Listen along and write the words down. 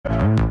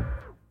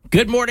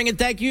Good morning, and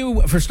thank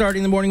you for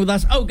starting the morning with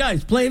us. Oh,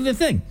 guys, play the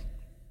thing.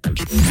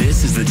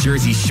 This is the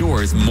Jersey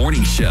Shore's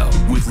morning show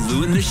with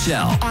Lou and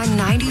Michelle on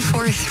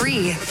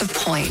 94.3 The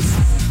Point.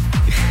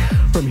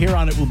 From here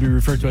on, it will be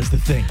referred to as the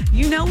thing.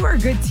 You know we're a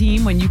good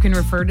team when you can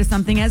refer to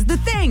something as the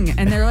thing.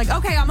 And they're like,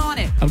 okay, I'm on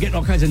it. I'm getting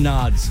all kinds of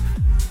nods.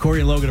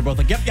 Corey and Logan are both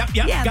like, yep,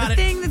 Yeah, got the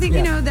it. thing,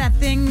 you know, that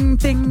thing,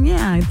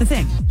 yeah, the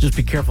thing. Just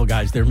be careful,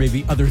 guys. There may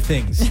be other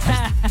things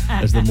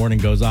as the morning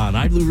goes on.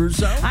 I'm Lou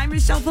Russo. I'm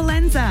Michelle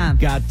Valenza.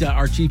 Got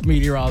our chief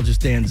meteorologist,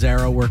 Dan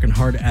Zarrow, working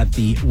hard at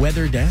the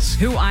weather desk.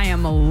 Who I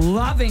am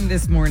loving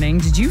this morning.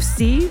 Did you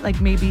see,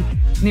 like, maybe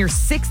near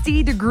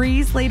 60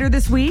 degrees later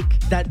this week?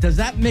 Does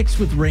that mix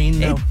with rain,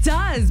 though? It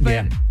does,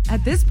 but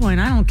at this point,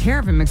 I don't care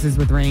if it mixes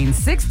with rain.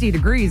 60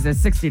 degrees is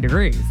 60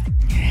 degrees.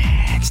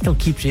 It still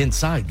keeps you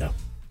inside, though.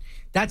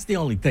 That's the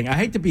only thing. I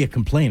hate to be a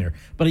complainer,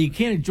 but you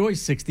can't enjoy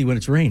 60 when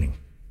it's raining.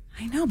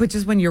 I know, but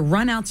just when you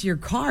run out to your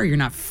car, you're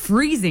not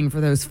freezing for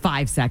those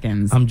 5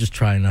 seconds. I'm just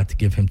trying not to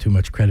give him too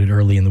much credit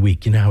early in the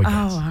week. You know how he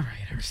does. Oh, all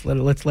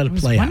right. Let's let it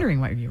play out. I was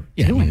wondering what you were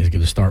doing. doing. He's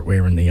going to start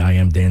wearing the I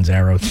Am Dan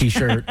Zarrow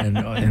t-shirt, and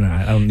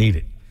I don't need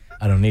it.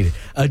 I don't need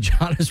it.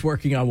 John is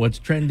working on what's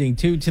trending,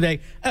 too,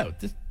 today.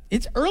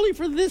 It's early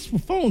for this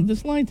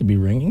line to be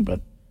ringing, but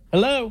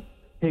hello?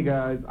 Hey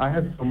guys, I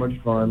had so much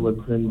fun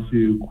listening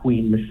to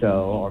Queen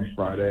Michelle on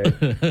Friday.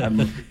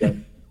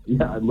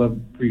 I'd love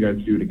for you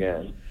guys to do it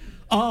again.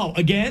 Oh,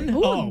 again? Ooh,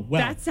 well.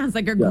 That sounds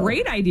like a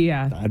great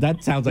idea.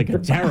 That sounds like a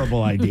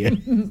terrible idea.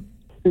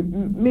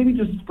 Maybe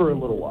just for a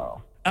little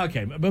while.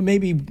 Okay, but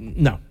maybe,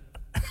 no.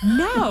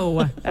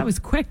 No, that was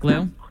quick,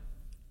 Lou.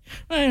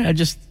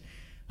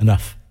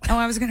 Enough. Oh,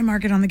 I was going to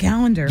mark it on the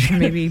calendar for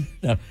maybe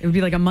No. It would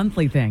be like a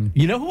monthly thing.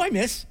 You know who I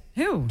miss?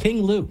 Who?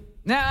 King Lou.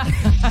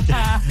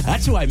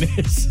 That's who I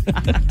miss.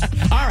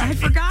 All right. I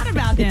forgot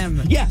about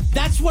him. Yeah,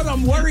 that's what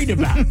I'm worried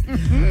about.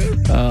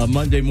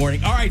 Monday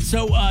morning. All right,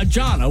 so,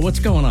 Jonna, what's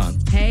going on?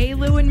 Hey,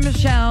 Lou and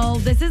Michelle.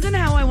 This isn't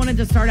how I wanted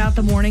to start out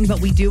the morning,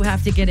 but we do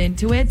have to get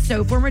into it.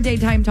 So, former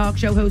daytime talk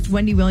show host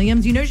Wendy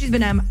Williams, you know she's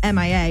been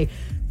MIA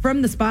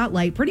from the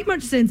spotlight pretty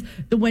much since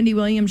the Wendy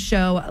Williams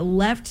show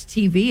left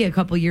TV a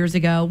couple years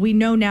ago. We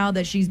know now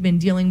that she's been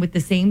dealing with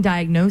the same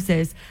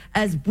diagnosis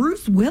as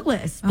Bruce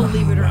Willis,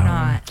 believe it or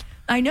not.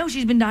 I know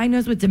she's been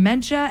diagnosed with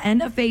dementia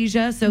and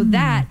aphasia, so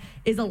that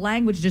is a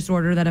language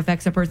disorder that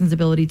affects a person's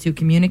ability to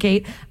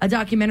communicate. A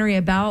documentary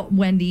about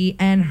Wendy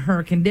and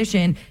her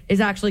condition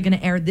is actually going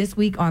to air this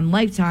week on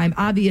Lifetime.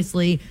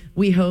 Obviously,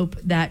 we hope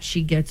that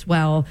she gets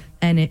well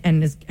and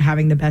is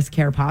having the best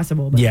care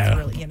possible. But it's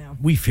really,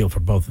 we feel for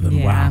both of them.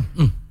 Yeah.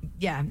 Wow.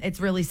 Yeah, it's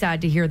really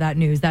sad to hear that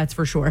news, that's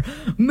for sure.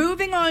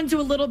 Moving on to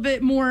a little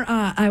bit more,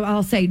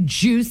 I'll say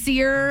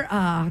juicier,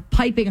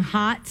 piping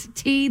hot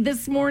tea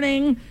this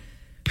morning.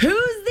 Who's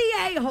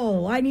the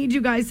a-hole? I need you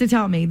guys to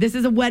tell me. This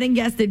is a wedding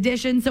guest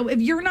edition. So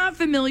if you're not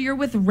familiar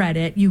with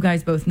Reddit, you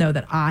guys both know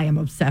that I am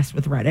obsessed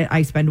with Reddit.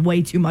 I spend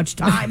way too much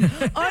time on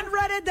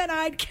Reddit than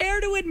I'd care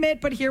to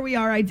admit, but here we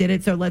are. I did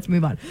it, so let's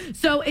move on.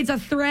 So it's a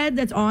thread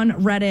that's on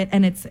Reddit,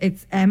 and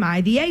it's Am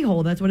I the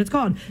a-hole? That's what it's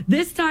called.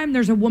 This time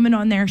there's a woman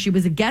on there. She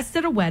was a guest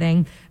at a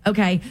wedding.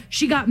 Okay,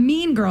 she got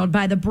mean girled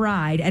by the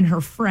bride and her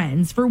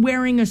friends for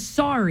wearing a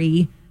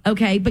sari.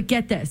 Okay, but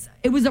get this.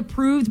 It was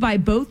approved by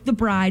both the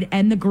bride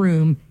and the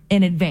groom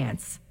in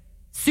advance.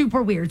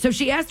 Super weird. So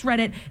she asked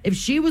Reddit if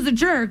she was a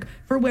jerk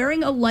for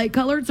wearing a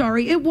light-colored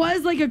sari. It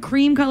was like a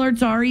cream-colored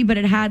sari, but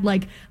it had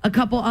like a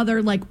couple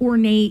other like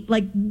ornate,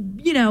 like,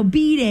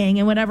 beading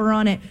and whatever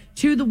on it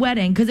to the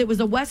wedding because it was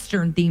a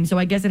Western theme. So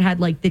I guess it had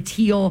like the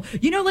teal,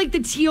 like the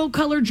teal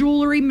color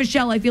jewelry.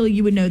 Michelle, I feel like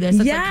you would know this.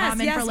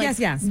 That's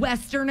Yes.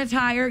 Western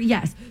attire.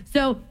 Yes.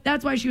 So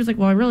that's why she was like,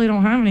 well, I really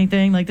don't have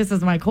anything. Like, this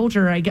is my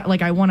culture.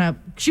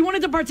 She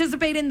wanted to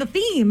participate in the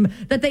theme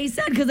that they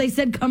said because they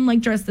said come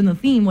like dressed in the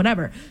theme,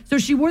 whatever. So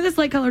she wore this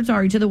light colored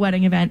sari to the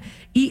wedding event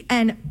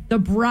and the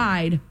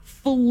bride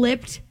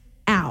flipped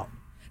out.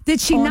 Did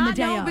she on not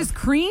the day know of. it was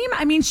cream?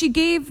 I mean, she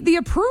gave the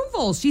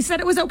approval. She said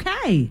it was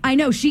okay. I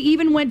know. She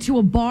even went to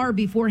a bar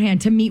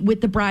beforehand to meet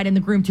with the bride and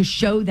the groom to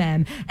show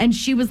them. And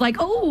she was like,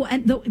 oh,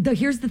 and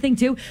here's the thing,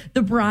 too.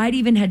 The bride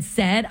even had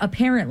said,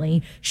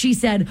 apparently, she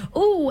said,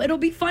 oh, it'll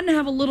be fun to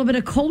have a little bit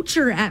of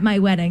culture at my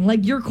wedding,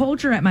 like your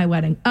culture at my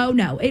wedding. Oh,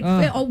 no. It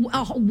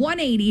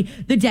 180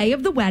 the day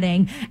of the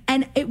wedding.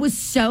 And it was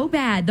so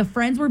bad. The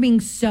friends were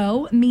being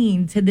so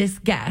mean to this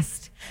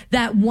guest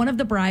that one of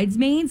the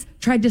bridesmaids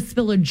tried to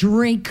spill a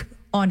drink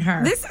on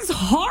her. This is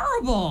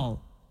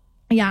horrible.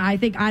 Yeah, I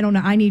don't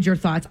know. I need your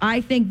thoughts.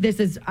 I think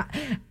this is,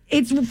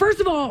 it's, first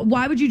of all,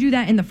 why would you do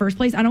that in the first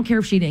place? I don't care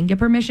if she didn't get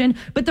permission,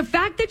 but the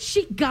fact that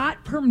she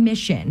got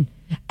permission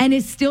and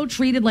is still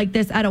treated like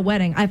this at a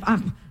wedding.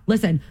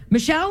 Listen,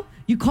 Michelle,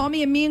 you call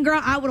me a mean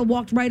girl, I would have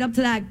walked right up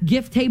to that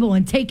gift table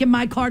and taken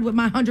my card with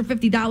my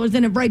 $150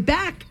 in it right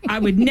back. I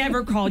would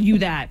never call you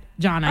that.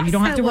 Jonna. You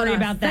don't have to worry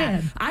about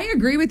that. said. I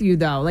agree with you,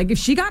 though. Like, if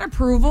she got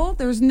approval,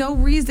 there's no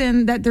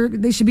reason that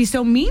they should be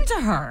so mean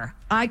to her.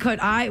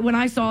 When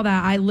I saw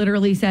that, I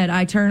literally said,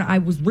 I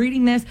was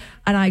reading this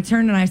and I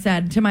turned and I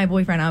said to my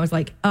boyfriend, I was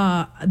like,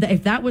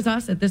 if that was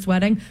us at this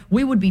wedding,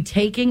 we would be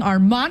taking our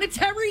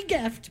monetary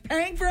gift,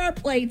 paying for our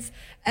plates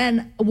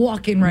and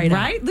walking right out.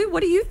 Right? Lou,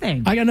 what do you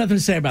think? I got nothing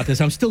to say about this.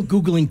 I'm still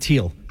Googling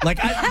teal. Like,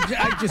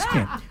 I just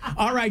can't.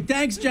 All right.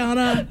 Thanks,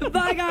 Jonna.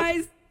 Bye,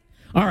 guys.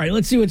 All right.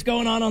 Let's see what's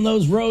going on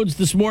those roads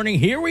this morning.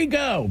 Here we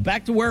go.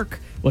 Back to work.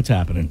 What's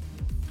happening?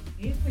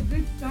 It's a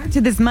good start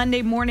to this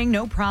Monday morning.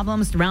 No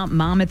problems throughout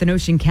Monmouth and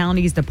Ocean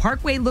counties. The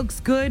Parkway looks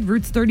good.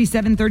 Routes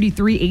 37,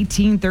 33,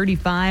 18,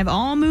 35,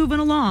 all moving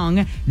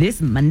along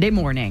this Monday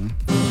morning.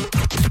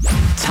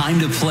 Time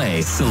to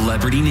play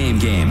Celebrity Name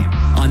Game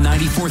on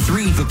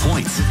 94.3 The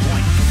Point.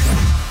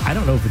 I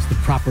don't know if it's the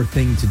proper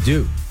thing to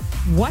do.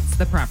 What's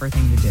the proper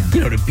thing to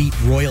do? To beat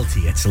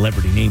royalty at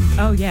Celebrity Name Game.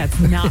 Oh, yeah, it's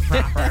not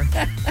proper.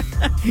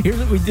 Here's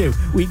what we do.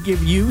 We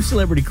give you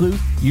celebrity clues.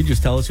 You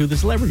just tell us who the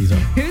celebrities are.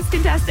 Who's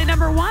contestant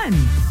number one?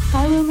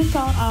 Hi, Lou and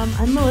Michelle.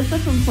 I'm Melissa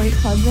from Point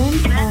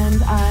Pleasant,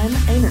 and I'm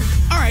a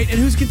nurse. All right, and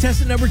who's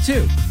contestant number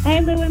two?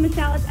 Hey, Lou and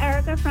Michelle. It's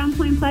Erica from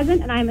Point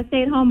Pleasant, and I'm a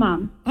stay-at-home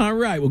mom. All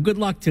right, well, good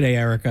luck today,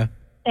 Erica.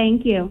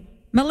 Thank you.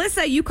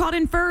 Melissa, you called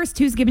in first.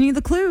 Who's giving you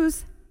the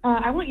clues?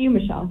 I want you,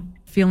 Michelle.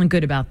 Feeling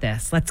good about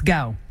this. Let's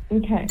go.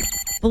 Okay.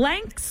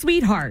 Blank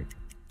sweetheart.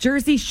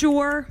 Jersey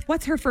Shore.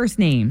 What's her first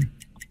name?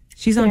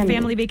 She's on Sammy.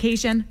 family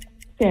vacation.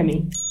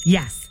 Sammy.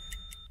 Yes.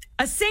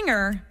 A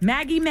singer,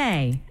 Maggie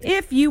May.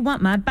 If you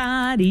want my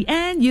body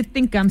and you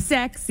think I'm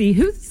sexy.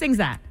 Who sings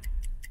that?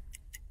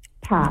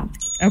 Pass.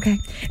 Okay.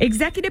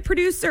 Executive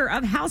producer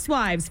of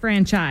Housewives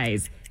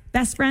franchise.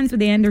 Best friends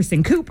with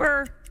Anderson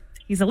Cooper.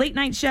 He's a late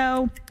night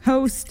show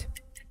host.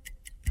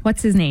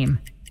 What's his name?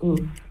 Oof.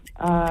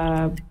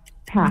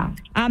 Pass.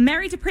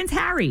 Married to Prince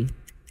Harry.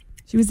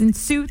 She was in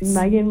Suits.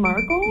 Meghan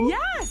Markle?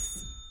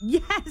 Yes.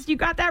 Yes, you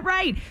got that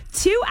right.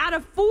 2 out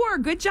of 4.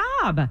 Good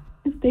job.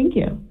 Thank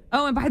you.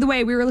 Oh, and by the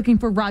way, we were looking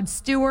for Rod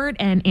Stewart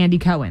and Andy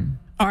Cohen.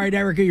 All right,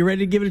 Erica, you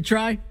ready to give it a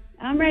try?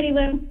 I'm ready,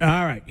 Lou.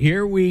 All right,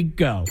 here we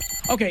go.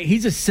 Okay,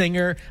 he's a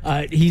singer.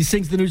 He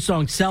sings the new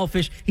song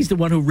Selfish. He's the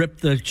one who ripped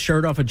the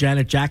shirt off of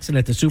Janet Jackson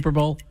at the Super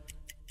Bowl.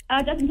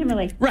 Justin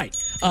Timberlake. Right.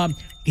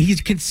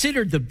 He's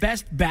considered the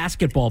best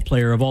basketball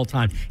player of all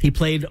time. He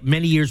played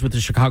many years with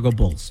the Chicago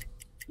Bulls.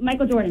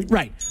 Michael Jordan.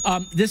 Right.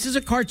 This is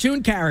a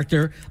cartoon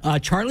character,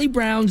 Charlie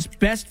Brown's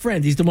best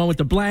friend. He's the one with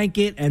the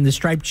blanket and the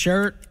striped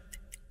shirt.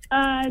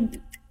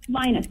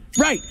 Linus.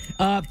 Right.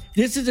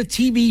 This is a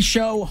TV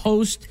show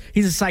host.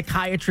 He's a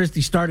psychiatrist.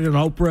 He started on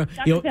Oprah.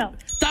 Dr. Phil.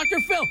 Dr.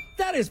 Phil.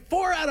 That is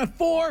 4 out of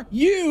 4.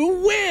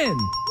 You win.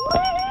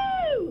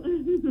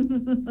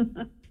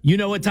 Woo! You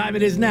know what time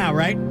it is now,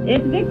 right?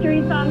 It's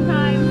victory song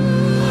time.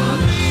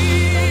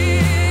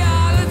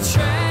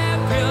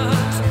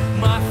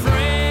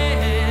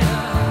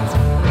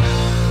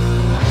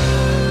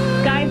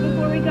 Guys,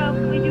 before we go,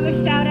 can we do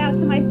a shout out to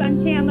my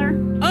son Chandler?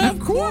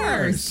 Of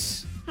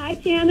course. Hi,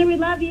 Chandler. We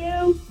love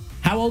you.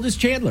 How old is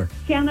Chandler?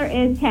 Chandler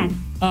is 10.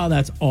 Oh,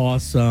 that's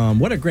awesome.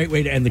 What a great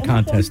way to end the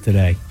contest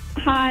today.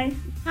 Hi.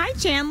 Hi,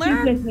 He's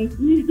Chandler. with me.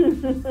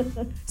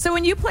 So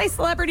when you play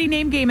Celebrity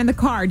Name Game in the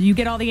car, do you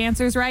get all the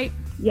answers right?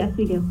 Yes,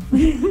 we do.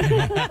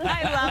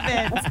 I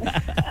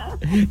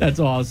love it. That's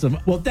awesome.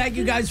 Well, thank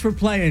you guys for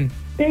playing.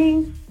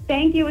 Thanks.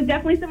 Thank you. It was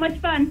definitely so much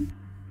fun.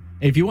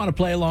 If you want to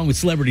play along with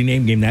Celebrity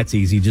Name Game, that's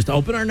easy. Just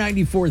open our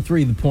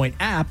 94.3 The Point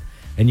app,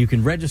 and you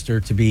can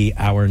register to be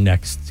our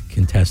next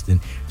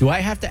contestant. Do I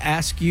have to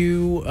ask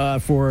you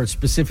for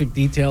specific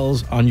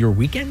details on your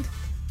weekend?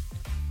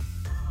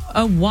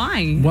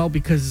 Why? Well,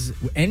 because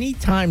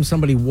anytime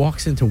somebody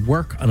walks into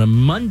work on a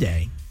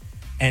Monday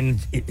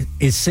and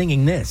is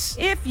singing this,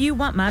 If you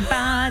want my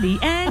body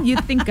and you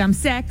think I'm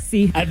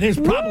sexy. there's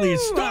probably a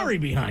story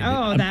behind it.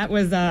 Oh, that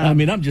was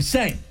I'm just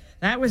saying.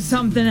 that was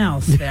something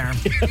else there.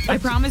 I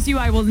promise you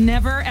I will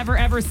never, ever,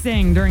 ever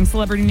sing during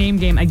Celebrity Name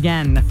Game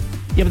again.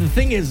 Yeah, but the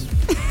thing is,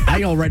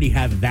 I already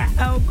have that.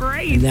 Oh,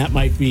 great. And that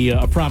might be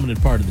a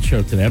prominent part of the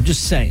show today. I'm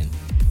just saying.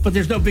 But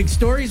there's no big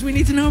stories we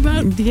need to know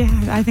about? Yeah,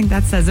 I think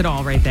that says it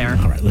all right there.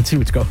 All right, let's see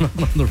what's going on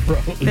the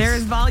roads.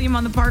 There's volume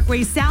on the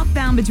Parkway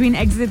southbound between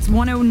exits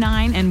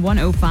 109 and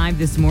 105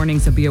 this morning,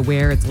 so be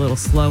aware it's a little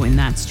slow in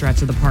that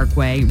stretch of the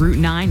Parkway. Route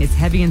 9 is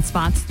heavy in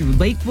spots through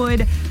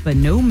Lakewood, but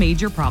no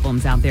major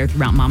problems out there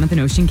throughout Monmouth and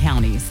Ocean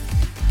counties.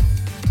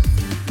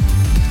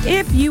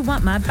 If you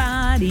want my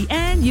body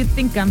and you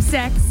think I'm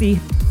sexy.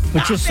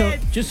 But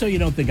just so you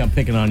don't think I'm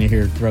picking on you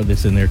here, throw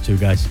this in there too,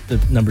 guys. The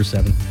number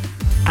 7.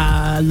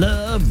 I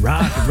love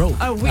rock and roll.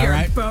 Oh, we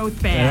are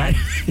both bad.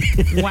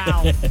 All right?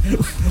 Wow.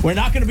 We're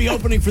not going to be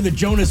opening for the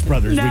Jonas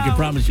Brothers. No. We can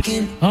promise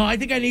you. Oh, I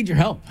think I need your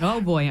help. Oh,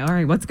 boy. All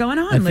right. What's going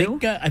on, Lou?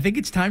 I think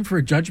it's time for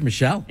a Judge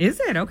Michelle. Is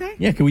it? Okay.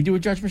 Yeah, can we do a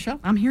Judge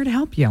Michelle? I'm here to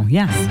help you.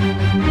 Yes.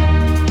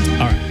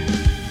 All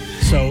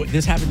right. So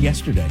this happened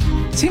yesterday.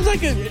 Seems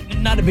like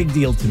not a big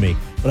deal to me,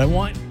 but I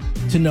want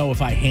to know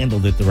if I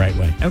handled it the right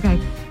way.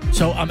 Okay.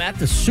 So I'm at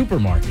the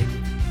supermarket.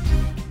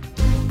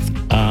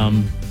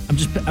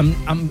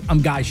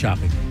 I'm guy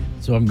shopping.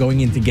 So I'm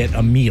going in to get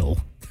a meal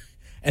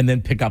and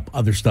then pick up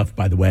other stuff.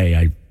 By the way,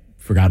 I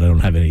forgot I don't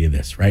have any of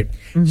this, right?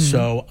 Mm-hmm.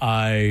 So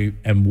I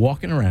am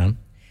walking around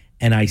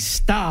and I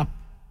stop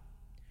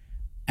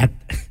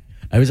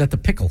I was at the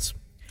pickles.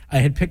 I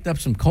had picked up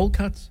some cold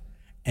cuts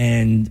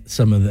and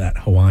some of that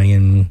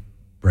Hawaiian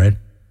bread.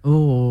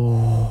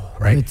 Oh,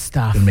 right? Good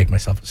stuff. To make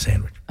myself a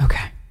sandwich.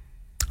 Okay.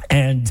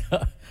 And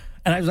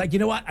I was like, you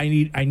know what? I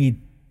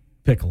need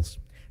pickles.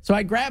 So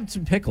I grabbed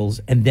some pickles,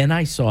 and then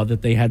I saw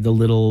that they had the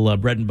little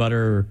bread and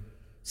butter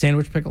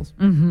sandwich pickles.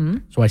 Mm-hmm.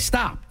 So I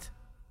stopped.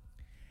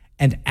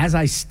 And as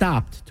I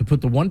stopped to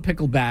put the one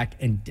pickle back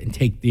and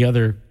take the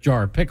other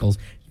jar of pickles,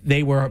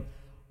 they were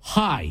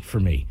high for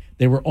me.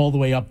 They were all the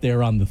way up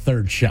there on the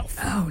third shelf.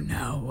 Oh,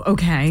 no.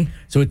 Okay.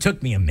 So it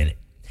took me a minute.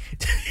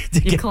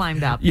 You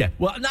climbed up. Yeah.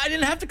 Well, no, I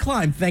didn't have to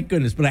climb, thank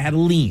goodness, but I had to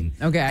lean.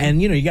 Okay.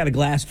 And, you got a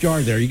glass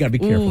jar there. You got to be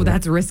careful. Ooh,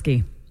 that's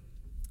risky.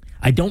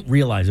 I don't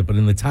realize it, but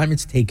in the time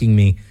it's taking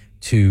me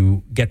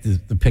to get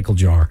the pickle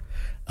jar,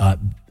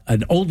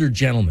 an older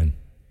gentleman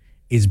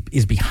is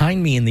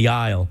behind me in the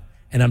aisle,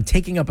 and I'm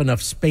taking up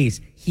enough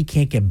space, he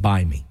can't get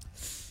by me.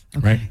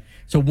 Okay. Right?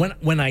 So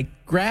when I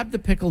grab the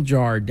pickle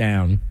jar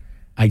down,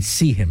 I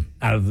see him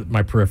out of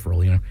my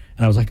peripheral, and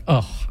I was like,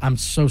 oh, I'm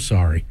so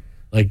sorry.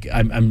 Like,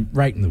 I'm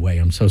right in the way.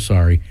 I'm so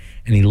sorry.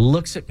 And he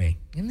looks at me,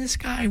 and this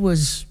guy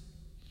was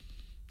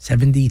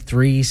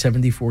 73,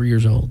 74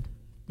 years old,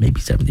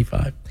 maybe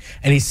 75.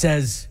 And he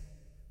says,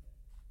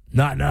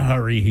 not in a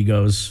hurry, he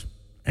goes,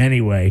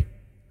 anyway,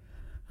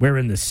 we're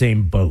in the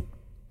same boat.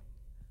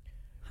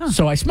 Huh.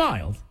 So I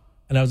smiled,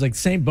 and I was like,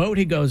 same boat?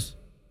 He goes,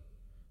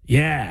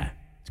 yeah,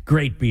 it's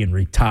great being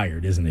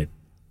retired, isn't it?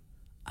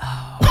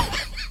 Oh,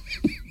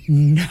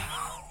 no.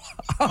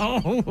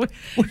 Oh,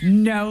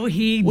 no,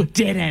 he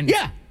didn't.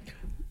 Yeah.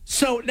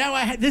 So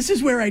now this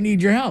is where I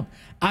need your help.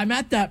 I'm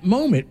at that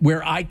moment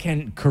where I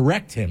can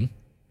correct him.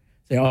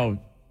 Say, oh,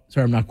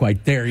 sir, I'm not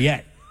quite there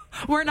yet.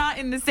 We're not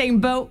in the same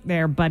boat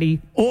there,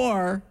 buddy.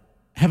 Or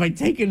have I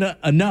taken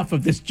enough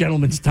of this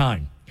gentleman's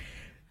time?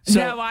 So,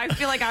 no, I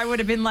feel like I would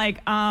have been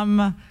like,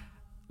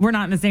 we're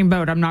not in the same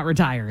boat. I'm not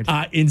retired.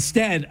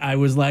 Instead, I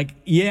was like,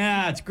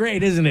 yeah, it's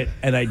great, isn't it?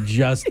 And I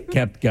just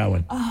kept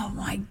going. Oh,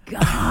 my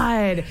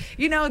God.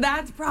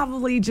 That's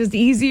probably just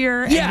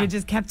easier. Yeah. And you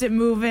just kept it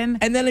moving.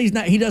 And then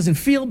he doesn't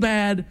feel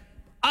bad.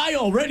 I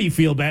already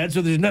feel bad,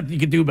 so there's nothing you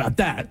can do about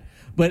that.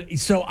 But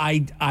so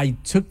I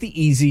took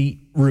the easy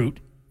route,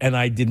 and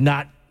I did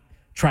not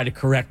try to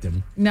correct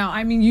him. No,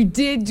 I mean, you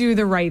did do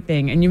the right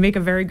thing, and you make a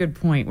very good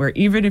point where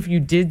even if you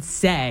did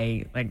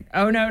say, like,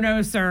 oh,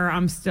 no, sir,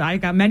 I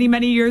got many,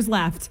 many years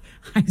left.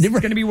 I'm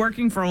going to be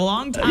working for a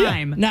long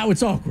time. Yeah, now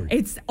it's awkward.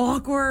 It's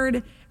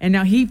awkward, and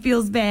now he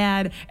feels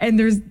bad, and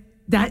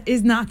that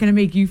is not going to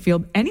make you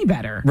feel any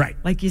better. Right.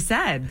 Like you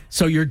said.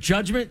 So your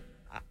judgment?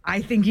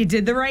 I think you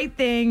did the right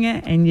thing,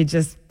 and you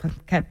just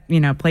kept,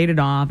 played it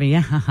off,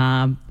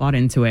 and bought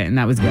into it, and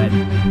that was good. All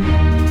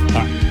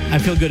right. I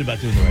feel good about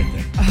doing the right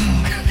thing.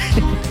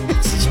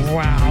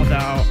 Wow,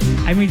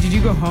 though. I mean, did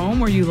you go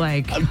home? Or you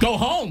like go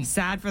home?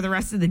 Sad for the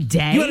rest of the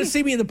day? You want to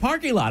see me in the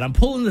parking lot? I'm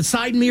pulling the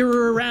side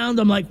mirror around.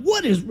 I'm like,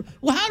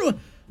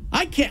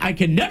 I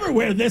can never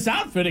wear this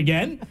outfit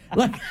again.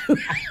 Like,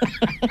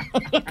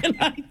 what can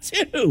I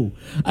do?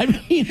 I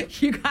mean,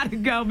 you got to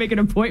go make an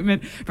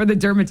appointment for the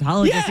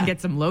dermatologist and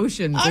get some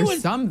lotions or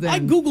something. I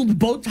Googled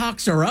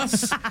Botox or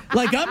Us.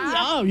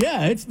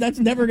 That's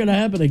never going to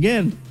happen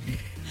again.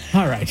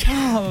 All right.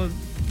 Oh.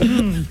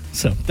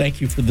 So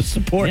thank you for the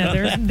support.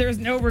 Yeah, there's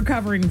no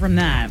recovering from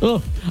that. Oh,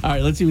 all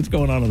right, let's see what's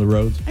going on the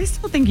roads. I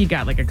still think you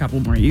got like a couple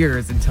more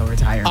years until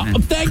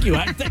retirement. Thank you.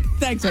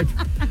 Thanks.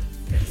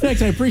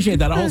 Thanks, I appreciate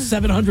that. A whole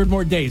 700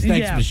 more days.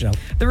 Thanks, Michelle.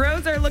 The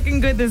roads are looking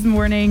good this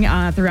morning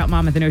throughout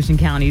Monmouth and Ocean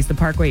counties. The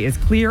Parkway is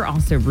clear,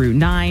 also Route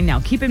 9. Now,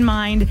 keep in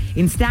mind,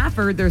 in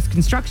Stafford, there's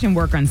construction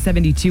work on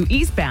 72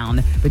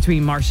 eastbound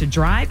between Marcia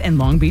Drive and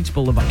Long Beach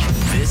Boulevard.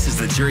 This is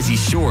the Jersey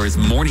Shore's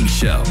morning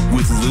show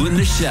with Lou and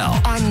Michelle.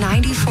 On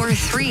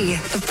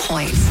 94.3, The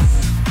Point.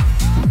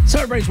 So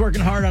everybody's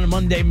working hard on a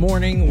Monday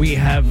morning. We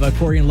have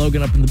Corey and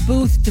Logan up in the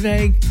booth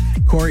today.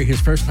 Corey,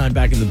 his first time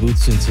back in the booth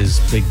since his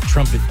big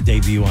trumpet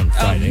debut on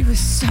Friday. Oh, he was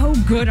so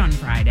good on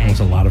Friday. It was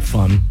a lot of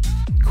fun.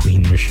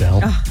 Queen Michelle.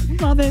 Oh,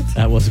 love it.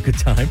 That was a good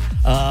time.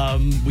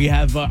 We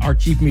have our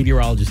chief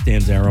meteorologist,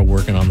 Than Shannon,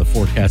 working on the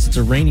forecast. It's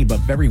a rainy but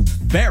very,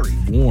 very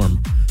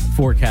warm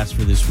forecast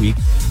for this week.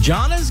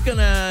 Jonna's going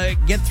to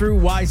get through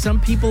why some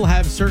people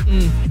have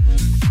certain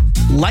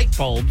light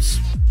bulbs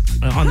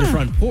on the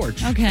front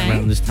porch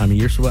around this time of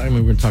year. So we're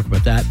going to talk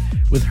about that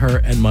with her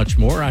and much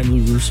more. I'm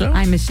Lou Russo.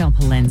 I'm Michelle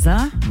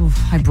Palenza. Oof,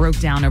 I broke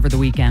down over the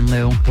weekend,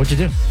 Lou. What'd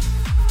you do?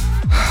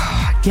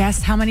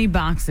 Guess how many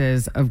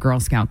boxes of Girl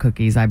Scout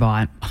cookies I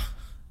bought?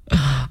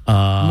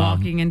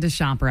 Walking into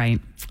ShopRite.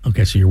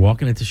 Okay, so you're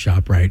walking into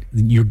ShopRite.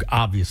 You're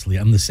obviously,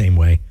 I'm the same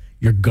way.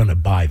 You're going to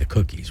buy the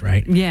cookies,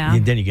 right? Yeah.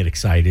 And then you get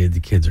excited.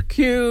 The kids are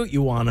cute.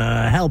 You want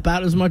to help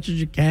out as much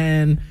as you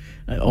can.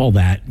 All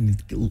that.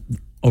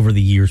 Over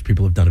the years,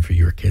 people have done it for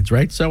your kids,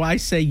 right? So I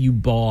say you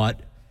bought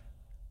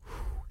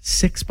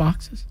 6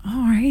 boxes?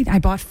 All right. I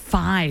bought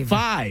 5.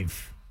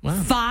 5.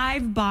 Wow.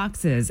 5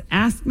 boxes.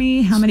 Ask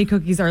me how many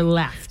cookies are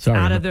left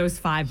out of those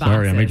 5 boxes.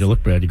 Sorry, I made you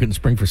look bad. You couldn't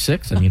spring for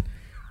 6? I mean...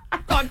 I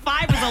thought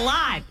 5 was a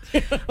lot.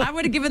 I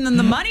would have given them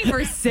the money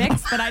for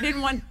 6, but I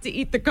didn't want to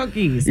eat the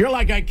cookies. You're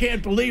like, I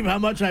can't believe how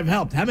much I've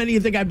helped. How many do you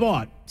think I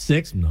bought?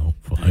 6? No,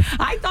 5.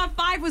 I thought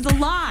 5 was a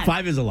lot.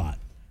 5 is a lot.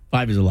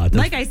 5 is a lot. That's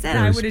like I said,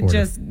 I would have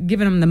just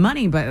given them the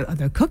money, but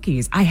the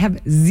cookies, I have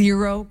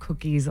 0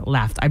 cookies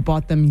left. I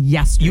bought them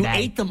yesterday. You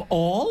ate them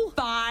all?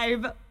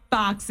 5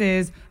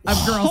 boxes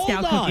of Girl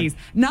Scout cookies.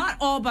 Not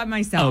all by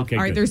myself. Okay,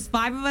 all right, good. there's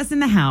 5 of us in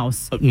the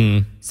house.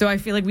 So I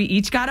feel like we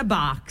each got a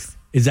box.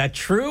 Is that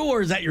true or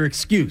is that your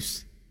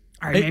excuse?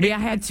 All right, maybe I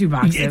had 2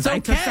 boxes. It's okay. I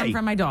took some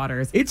from my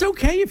daughters. It's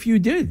okay if you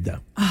did, though.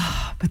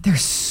 But they're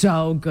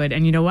so good.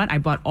 And you know what? I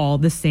bought all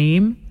the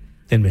same.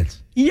 Thin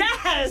Mints.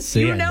 Yes!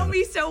 See, you I know know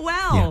me so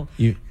well.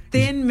 Yeah,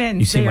 Thin Mints.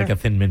 You seem like a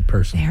Thin Mint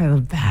person. They're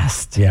the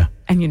best. Yeah.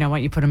 And you know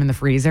what? You put them in the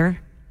freezer.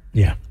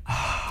 Yeah.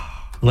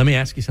 Let me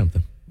ask you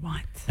something.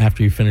 What?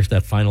 After you finished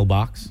that final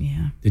box,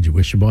 did you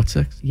wish you bought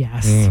 6?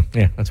 Yes.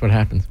 Yeah, that's what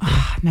happens.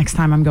 Next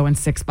time I'm going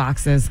 6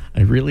 boxes.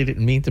 I really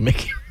didn't mean to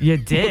make you. You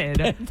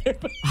did.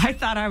 I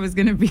thought I was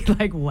going to be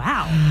like,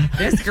 wow,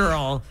 this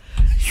girl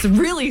is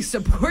really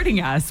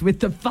supporting us with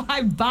the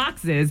 5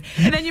 boxes.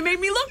 And then you made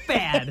me look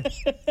bad.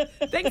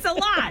 Thanks a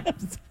lot.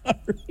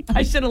 Sorry.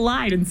 I should have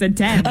lied and said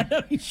 10. I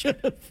know you should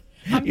have.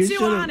 I'm too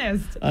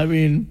honest. I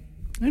mean,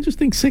 I just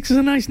think 6 is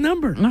a nice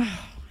number.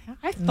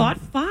 I thought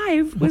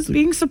 5 was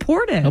being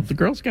supportive. Help the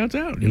Girl Scouts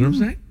out. You know what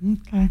I'm saying?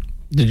 Okay.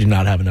 Did you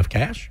not have enough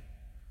cash?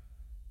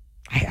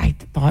 I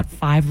thought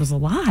 5 was a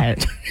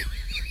lot.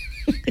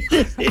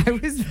 I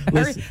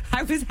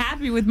was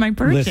happy with my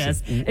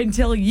purchase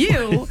until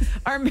you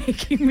are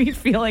making me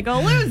feel like a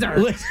loser.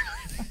 It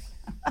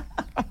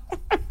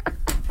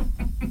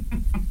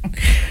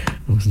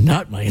was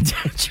not my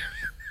intention.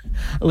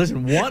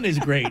 Listen, 1 is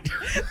great.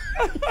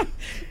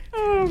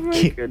 Oh,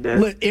 my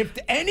goodness. If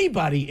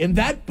anybody in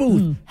that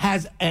booth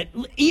has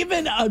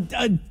even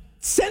a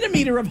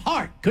centimeter of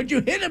heart, could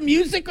you hit a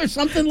music or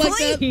something like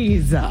that?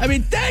 Please. I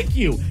mean, thank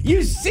you.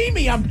 You see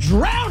me, I'm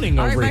drowning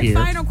over here.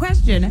 My final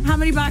question. How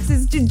many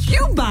boxes did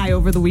you buy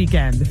over the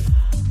weekend?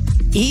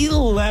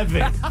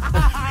 11.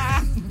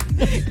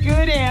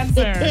 Good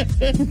answer.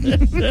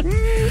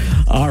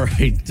 All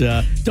right.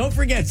 Don't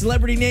forget,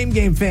 Celebrity Name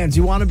Game fans,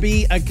 you want to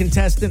be a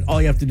contestant? All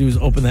you have to do is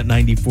open that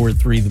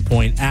 94.3 The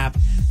Point app,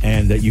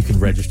 and you can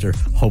register.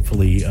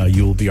 Hopefully,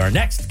 you will be our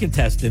next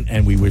contestant,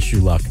 and we wish you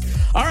luck.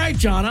 All right,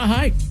 Jonna,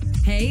 hi.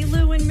 Hey,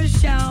 Lou and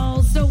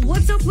Michelle. So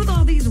what's up with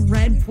all these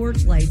red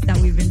porch lights that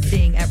we've been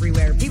seeing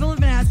everywhere? People have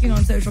been asking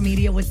on social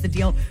media what's the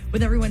deal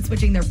with everyone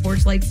switching their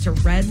porch lights to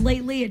red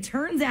lately. It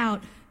turns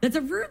out there's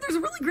a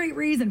really great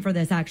reason for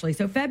this, actually.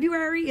 So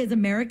February is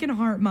American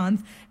Heart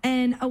Month,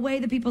 and a way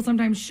that people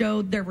sometimes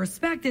show their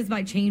respect is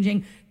by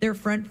changing their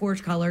front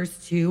porch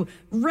colors to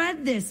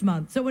red this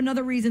month. So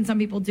another reason some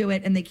people do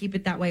it, and they keep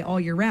it that way all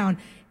year round,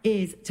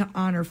 is to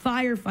honor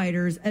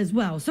firefighters as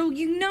well. So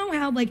you know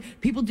how, like,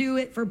 people do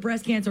it for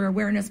Breast Cancer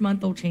Awareness Month,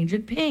 they'll change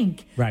it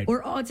pink. Right.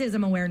 Or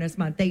Autism Awareness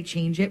Month, they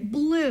change it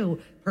blue.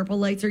 Purple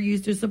lights are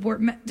used to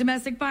support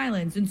domestic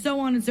violence, and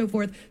so on and so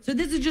forth. So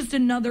this is just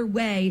another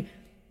way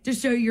to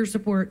show your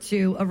support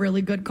to a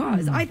really good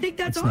cause. I think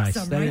that's awesome, nice.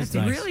 That right? is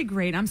That's nice. really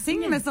great. I'm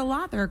seeing this a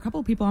lot. There are a couple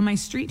of people on my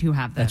street who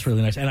have this. That's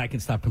really nice. And I can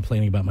stop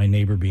complaining about my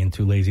neighbor being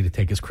too lazy to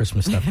take his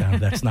Christmas stuff down.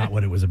 That's not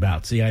what it was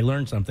about. See, I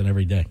learned something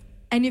every day.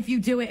 And if you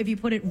do it, if you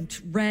put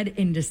it red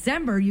in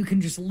December, you can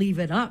just leave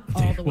it up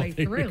all the way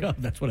There you through. go.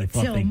 That's what I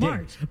thought till they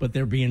March. did. But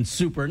they're being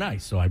super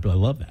nice, so I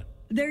love that.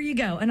 There you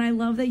go. And I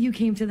love that you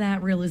came to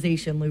that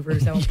realization, Lou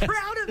Russo. I'm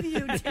proud of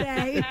you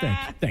today.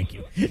 Thank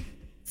you.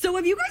 So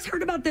have you guys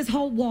heard about this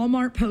whole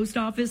Walmart post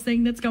office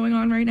thing that's going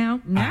on right now?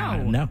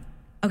 No.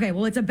 Okay,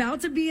 well, it's about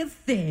to be a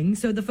thing.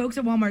 So the folks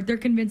at Walmart, they're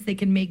convinced they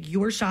can make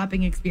your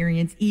shopping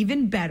experience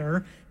even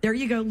better. There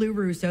you go, Lou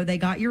Russo. They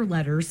got your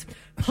letters.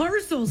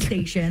 Parcel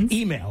stations.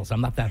 Emails.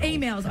 I'm not that old.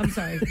 Emails, I'm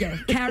sorry. Yeah,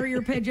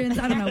 carrier pigeons.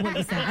 I don't know what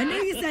you said. I knew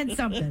you said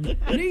something.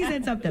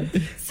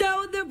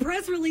 So the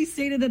press release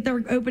stated that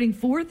they're opening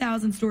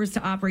 4,000 stores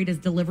to operate as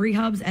delivery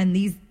hubs, and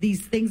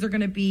these things are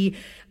going to be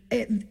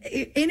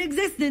in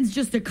existence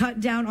just to cut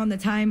down on the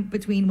time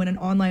between when an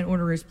online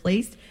order is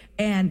placed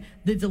and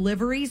the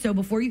delivery. So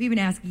before you even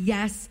ask,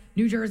 yes,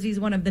 New Jersey is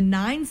one of the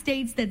 9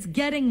 states that's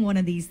getting one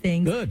of these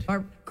things. Good.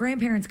 Our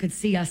grandparents could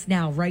see us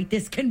now, right?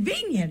 This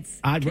convenience.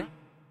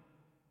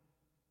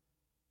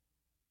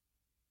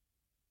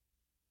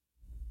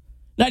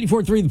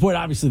 94.3 The Point.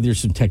 Obviously,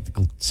 there's some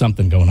technical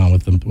something going on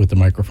with the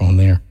microphone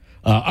there.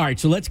 All right,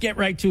 so let's get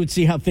right to it,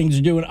 see how things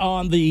are doing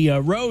on the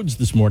roads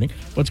this morning.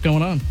 What's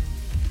going on?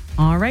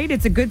 All right,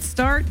 it's a good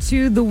start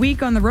to the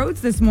week on the roads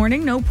this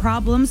morning. No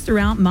problems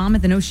throughout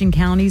Monmouth and Ocean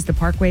counties. The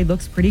Parkway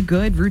looks pretty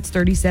good. Routes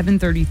 37,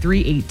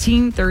 33,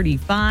 18,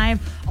 35,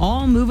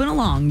 all moving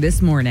along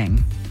this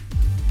morning.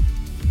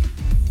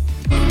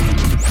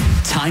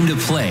 Time to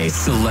play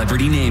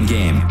Celebrity Name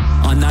Game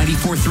on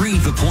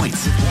 94.3 The Point.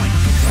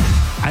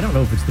 I don't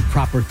know if it's the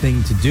proper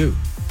thing to do,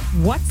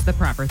 What's the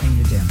proper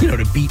thing to do? You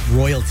know, to beat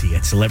royalty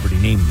at Celebrity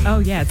Name Game. Oh,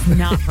 yeah, it's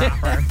not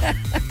proper.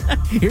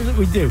 Here's what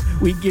we do.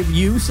 We give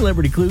you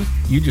celebrity clues.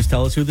 You just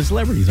tell us who the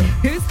celebrities are.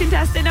 Who's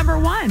contestant number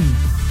 1?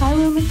 Hi,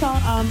 Lou and Michelle.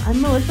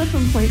 I'm Melissa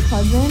from Point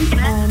Pleasant,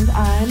 and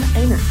I'm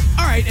a nurse.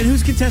 All right, and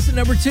who's contestant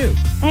number 2?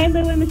 Hey,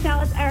 Lou and Michelle,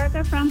 it's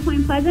Erica from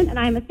Point Pleasant, and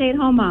I'm a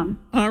stay-at-home mom.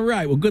 All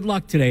right, well, good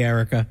luck today,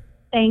 Erica.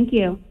 Thank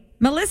you.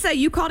 Melissa,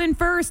 you called in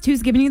first.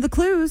 Who's giving you the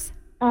clues?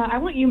 I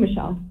want you,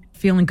 Michelle.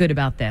 Feeling good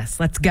about this.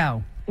 Let's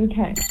go.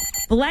 Okay.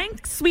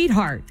 Blank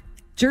sweetheart.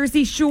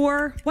 Jersey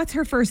Shore. What's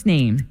her first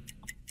name?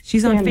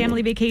 She's on Sammy.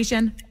 family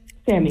vacation?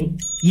 Sammy.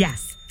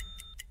 Yes.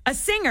 A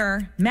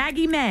singer,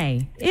 Maggie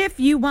May.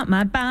 If you want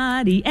my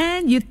body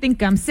and you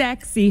think I'm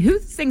sexy. Who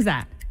sings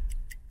that?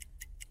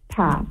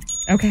 Pass.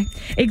 Okay.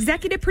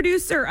 Executive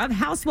producer of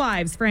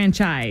Housewives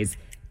franchise.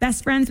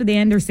 Best friends with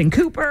Anderson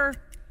Cooper.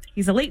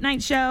 He's a late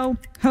night show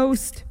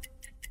host.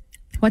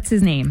 What's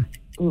his name?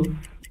 Oof.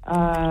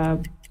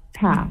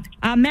 Pass.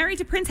 Married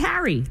to Prince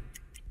Harry.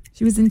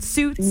 She was in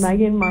Suits.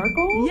 Meghan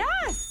Markle?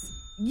 Yes.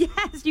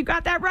 Yes, you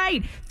got that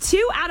right.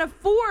 2 out of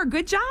 4.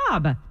 Good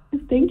job.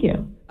 Thank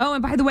you. Oh,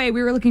 and by the way,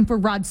 we were looking for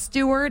Rod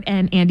Stewart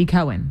and Andy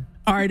Cohen.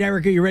 All right,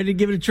 Erica, you ready to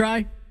give it a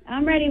try?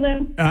 I'm ready,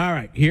 Lou. All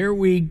right, here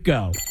we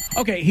go.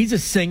 Okay, he's a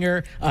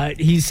singer.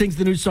 He sings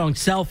the new song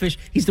Selfish.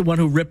 He's the one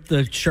who ripped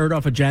the shirt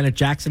off of Janet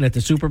Jackson at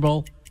the Super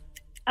Bowl.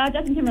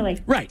 Justin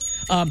Timberlake. Right.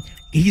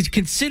 He's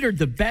considered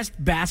the best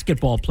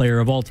basketball player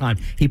of all time.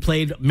 He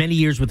played many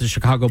years with the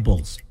Chicago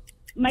Bulls.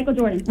 Michael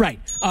Jordan. Right.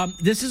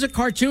 This is a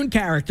cartoon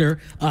character,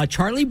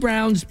 Charlie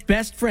Brown's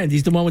best friend.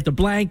 He's the one with the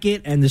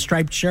blanket and the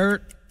striped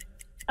shirt.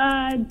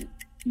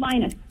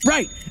 Linus.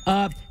 Right.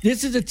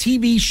 This is a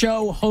TV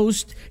show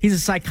host. He's a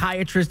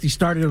psychiatrist. He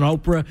started on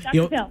Oprah.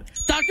 Dr. Phil.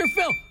 Dr.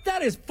 Phil.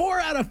 That is 4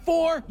 out of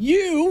 4.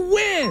 You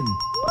win.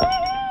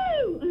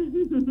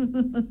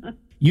 Woo!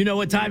 You know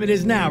what time it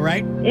is now,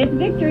 right? It's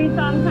victory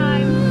song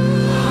time.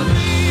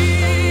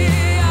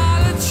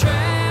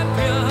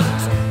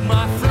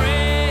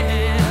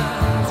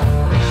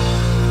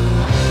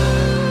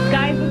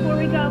 Guys, before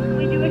we go, can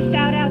we do a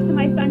shout out to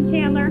my son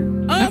Chandler?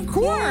 Of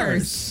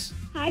course.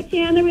 Hi,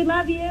 Chandler. We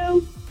love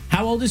you.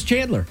 How old is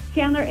Chandler?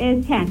 Chandler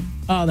is 10.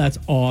 Oh, that's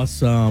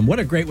awesome. What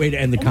a great way to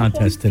end the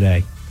contest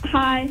today.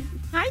 Hi.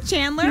 Hi, He's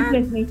Chandler.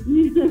 with me.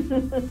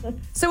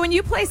 So when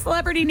you play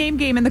Celebrity Name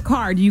Game in the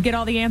car, do you get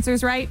all the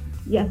answers right?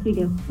 Yes, we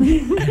do.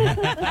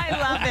 I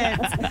love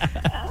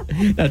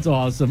it. That's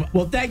awesome.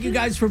 Well, thank you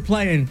guys for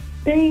playing.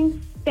 Thanks.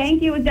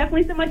 Thank you. It was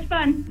definitely so much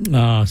fun.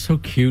 Oh, so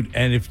cute.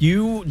 And if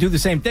you do the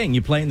same thing,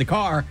 you play in the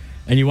car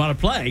and you want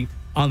to play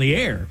on the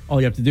air,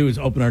 all you have to do is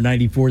open our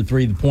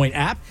 94.3 The Point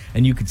app,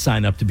 and you can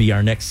sign up to be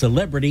our next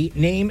Celebrity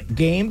Name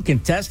Game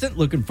contestant.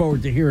 Looking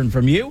forward to hearing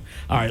from you.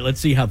 All right, let's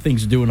see how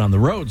things are doing on the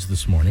roads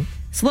this morning.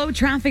 Slow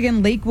traffic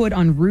in Lakewood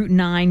on Route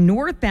 9,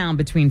 northbound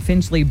between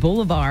Finchley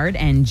Boulevard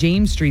and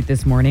James Street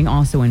this morning.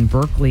 Also in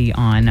Berkeley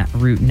on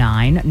Route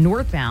 9.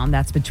 Northbound,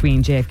 that's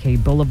between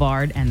JFK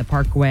Boulevard and the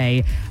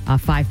Parkway,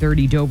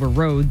 530 Dover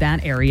Road,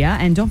 that area.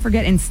 And don't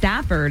forget, in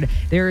Stafford,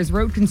 there is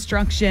road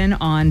construction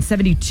on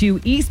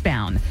 72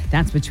 eastbound.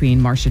 That's between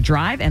Marcia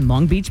Drive and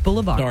Long Beach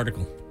Boulevard.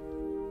 Article.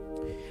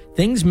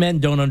 Things men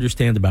don't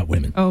understand about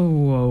women.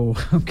 Oh,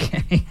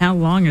 okay. How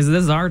long is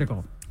this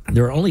article?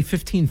 There are only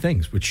 15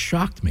 things, which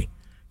shocked me.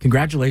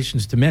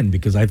 Congratulations to men,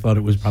 because I thought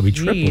it was probably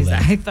triple Jeez,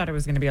 that. I thought it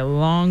was going to be a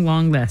long,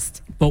 long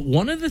list. But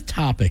one of the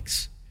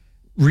topics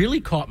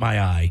really caught my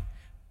eye,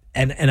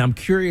 and I'm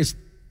curious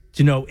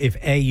to know if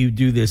A, you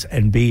do this,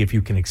 and B, if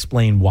you can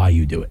explain why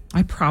you do it.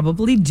 I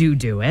probably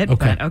do it.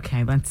 Okay. But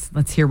okay,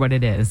 let's hear what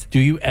it is. Do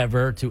you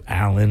ever, to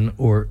Alan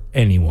or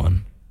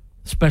anyone,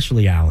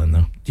 especially Alan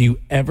though, do you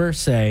ever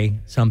say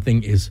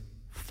something is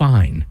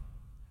fine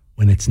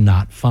when it's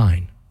not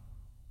fine?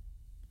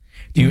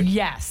 Do you?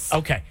 Yes.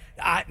 Okay.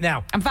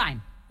 Now, I'm fine.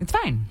 It's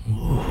fine.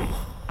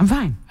 I'm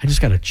fine. I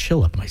just got a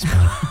chill up my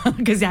spine.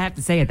 Because I have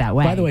to say it that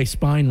way. By the way,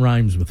 spine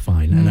rhymes with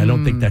fine, and I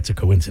don't think that's a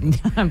coincidence.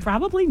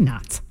 Probably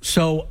not.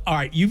 So, all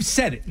right, you've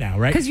said it now,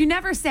 right? Because you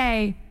never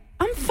say,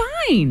 I'm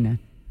fine.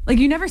 Like,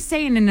 you never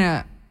say it in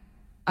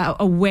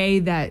a way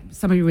that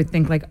somebody would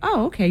think, like,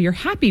 oh, okay, you're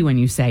happy when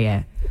you say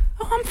it.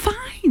 Oh, I'm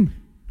fine.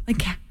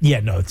 Like,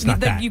 Yeah, no, it's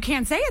not that. You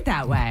can't say it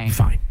that way.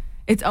 Fine.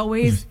 It's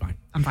always, Fine.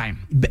 I'm fine.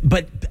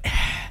 But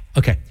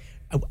okay,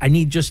 I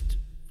need just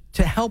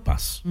to help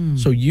us,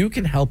 so you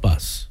can help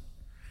us.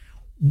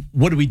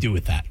 What do we do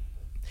with that?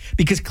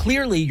 Because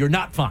clearly you're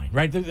not fine,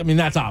 right? I mean,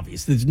 that's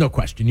obvious. There's no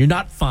question. You're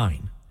not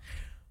fine.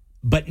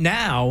 But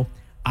now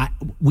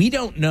we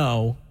don't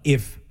know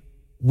if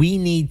we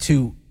need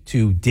to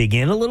dig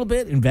in a little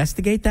bit,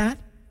 investigate that.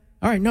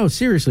 All right, no,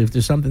 seriously, if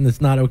there's something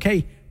that's not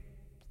okay,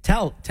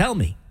 tell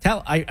me.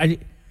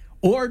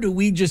 Or do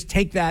we just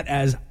take that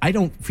as I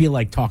don't feel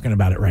like talking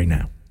about it right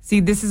now? See,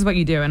 this is what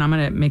you do, and I'm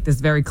going to make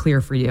this very clear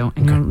for you,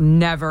 and you'll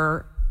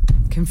never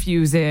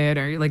confuse it,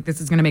 or like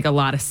this is going to make a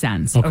lot of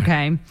sense,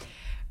 okay?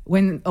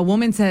 When a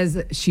woman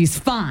says she's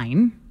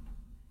fine,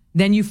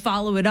 then you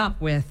follow it up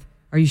with,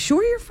 are you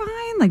sure you're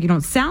fine? Like, you don't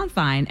sound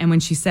fine. And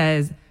when she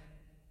says,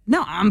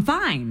 no, I'm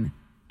fine,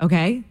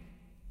 okay?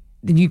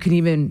 then you can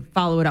even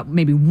follow it up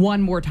maybe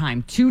one more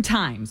time, 2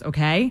 times,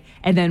 okay?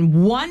 And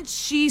then once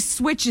she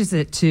switches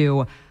it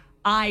to,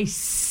 I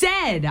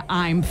said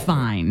I'm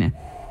fine,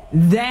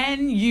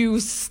 then you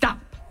stop.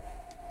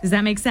 Does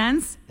that make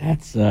sense?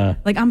 That's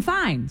like, I'm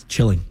fine.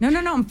 chilling. No,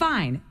 I'm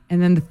fine.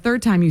 And then the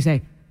third time you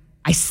say,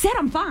 I said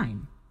I'm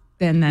fine.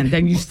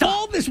 Then you stop.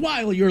 All this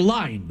while you're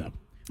lying, though.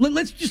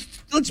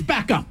 Let's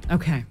back up.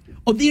 Okay.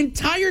 Oh, the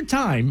entire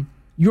time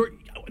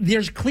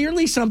there's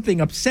clearly something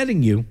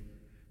upsetting you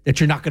that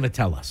you're not going to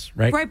tell us,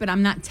 right? Right, but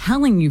I'm not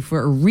telling you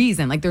for a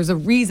reason. Like, there's a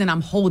reason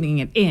I'm holding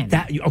it in.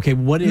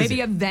 What is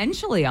Maybe it?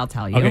 Eventually I'll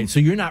tell you. Okay, so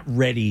you're not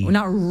ready. We're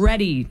not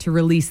ready to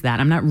release that.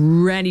 I'm not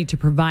ready to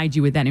provide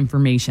you with that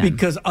information.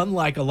 Because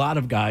unlike a lot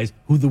of guys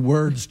who the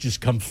words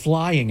just come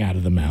flying out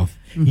of the mouth,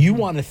 you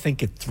want to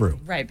think it through.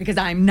 Right, because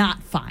I'm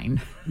not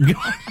fine.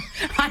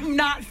 I'm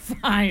not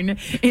fine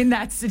in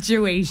that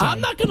situation. I'm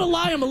not going to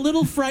lie. I'm a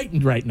little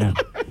frightened right now.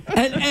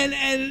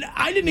 and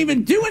I didn't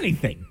even do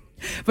anything.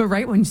 But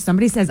right when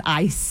somebody says,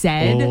 I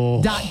said, ...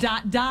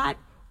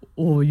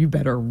 oh, you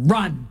better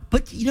run.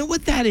 But you know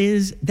what that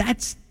is?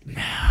 That's,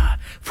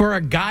 for a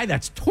guy,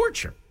 that's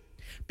torture.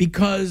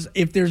 Because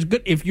if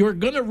you're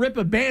going to rip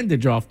a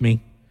bandage off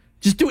me,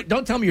 just do it.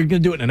 Don't tell me you're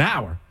going to do it in an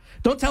hour.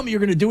 Don't tell me you're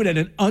going to do it at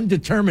an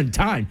undetermined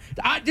time.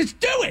 Just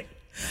do it.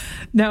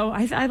 No,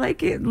 I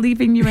like it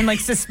leaving you in like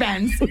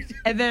suspense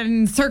and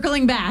then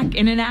circling back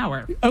in an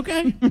hour.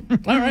 Okay.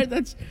 All right.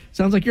 That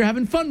sounds like you're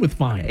having fun with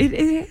fine. It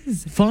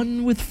is.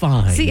 Fun with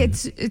fine. See,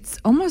 it's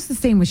almost the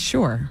same with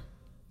sure.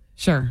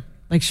 Sure.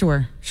 Like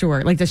sure.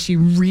 Like, does she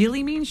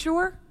really mean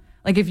sure?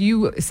 Like, if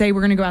you say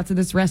we're going to go out to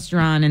this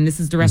restaurant and this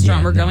is the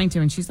restaurant we're going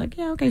to, and she's like,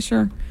 yeah, okay,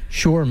 sure.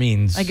 Sure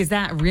means... Like, is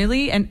that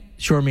really? And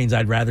sure means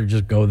I'd rather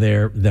just go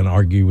there than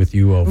argue with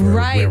you over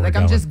right, where we're like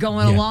going. I'm just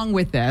going along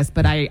with this,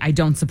 but I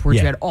don't support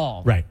you at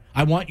all. Right.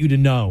 I want you to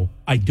know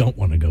I don't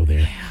want to go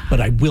there, but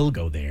I will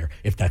go there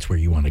if that's where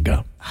you want to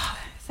go.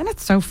 Isn't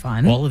it so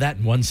fun? All of that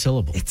in one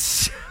syllable.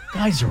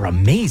 Guys are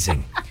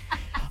amazing.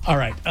 All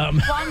right.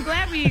 Well, I'm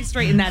glad we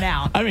straightened that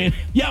out. I mean,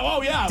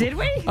 yeah. Did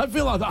we? I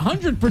feel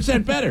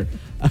 100% better.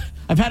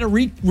 I've had to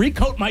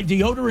recoat my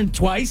deodorant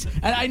twice,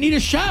 and I need a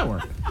shower.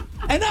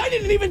 And I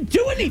didn't even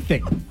do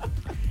anything.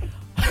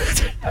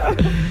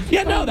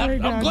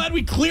 I'm glad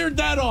we cleared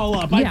that all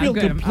up. I feel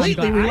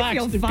completely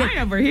relaxed. I feel fine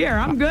over here.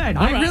 I'm good.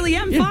 Right. I really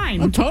am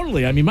fine. I'm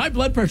totally. I mean, my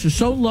blood pressure's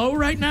so low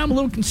right now, I'm a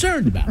little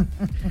concerned about it.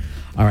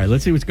 All right,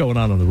 let's see what's going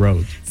on the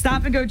roads.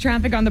 Stop and go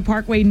traffic on the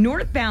Parkway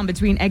northbound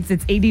between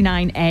exits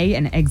 89A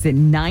and exit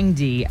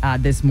 90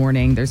 this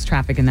morning. There's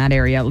traffic in that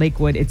area.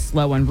 Lakewood, it's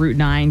slow on Route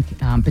 9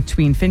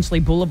 between Finchley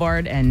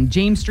Boulevard and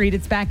James Street.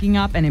 It's backing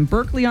up. And in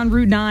Berkeley on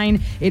Route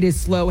 9, it is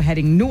slow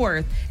heading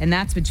north. And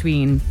that's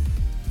between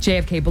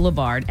JFK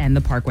Boulevard and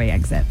the Parkway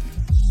exit.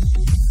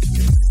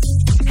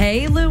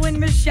 Hey, Lou and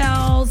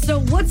Michelle. So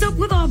what's up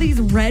with all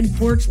these red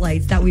porch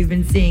lights that we've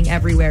been seeing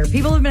everywhere?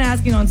 People have been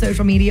asking on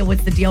social media,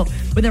 what's the deal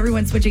with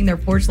everyone switching their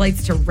porch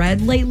lights to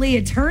red lately?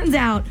 It turns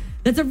out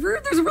there's a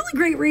really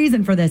great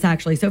reason for this,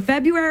 actually. So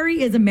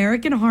February is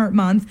American Heart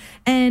Month,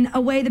 and a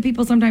way that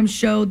people sometimes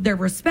show their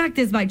respect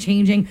is by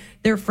changing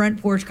their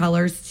front porch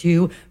colors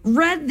to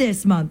red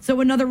this month.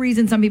 So another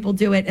reason some people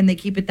do it, and they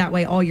keep it that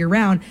way all year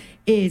round,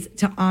 is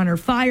to honor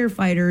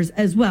firefighters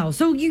as well.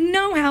 So you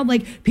know how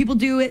like people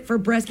do it for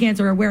Breast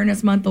Cancer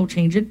Awareness Month, they'll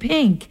change it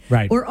pink.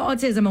 Right. Or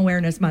Autism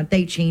Awareness Month,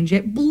 they change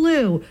it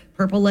blue.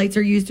 Purple lights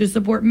are used to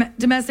support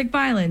domestic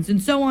violence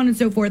and so on and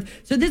so forth.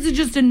 So this is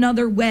just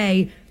another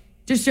way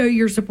to show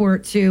your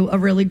support to a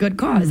really good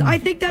cause. I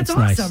think that's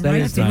awesome, nice.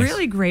 right? That's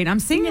really great. I'm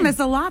seeing this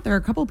a lot. There are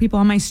a couple of people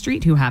on my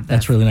street who have this.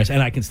 That's really nice.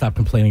 And I can stop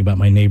complaining about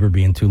my neighbor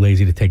being too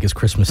lazy to take his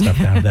Christmas stuff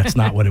down. That's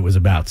not what it was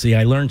about. See,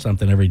 I learned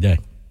something every day.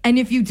 And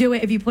if you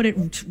put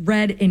it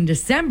red in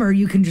December,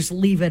 you can just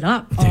leave it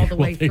up all the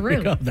way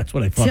through. That's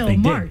what I thought they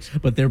March.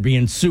 did. But they're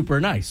being super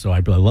nice, so I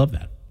love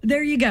that.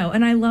 There you go.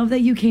 And I love that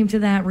you came to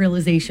that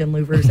realization,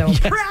 Lou Russo. I'm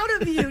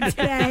proud of you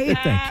today.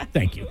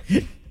 Thank you.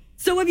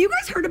 So have you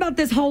guys heard about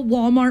this whole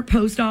Walmart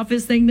post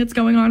office thing that's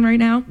going on right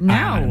now?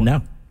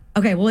 No.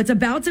 Okay, well, it's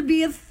about to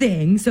be a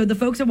thing. So the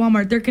folks at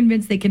Walmart, they're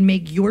convinced they can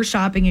make your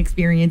shopping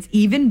experience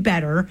even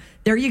better.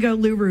 There you go,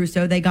 Lou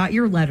Russo. They got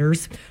your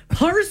letters.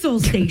 Parcel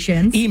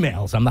stations.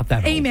 Emails. I'm not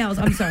that old. Emails.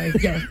 I'm sorry.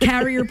 Yeah.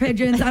 Carrier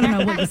pigeons. I don't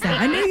know what you said.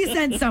 I knew you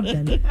sent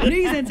something.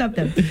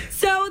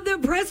 So the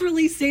press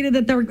release stated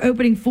that they're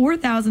opening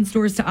 4,000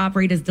 stores to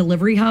operate as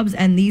delivery hubs.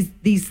 And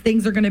these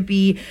things are going to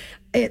be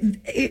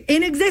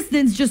in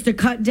existence just to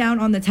cut down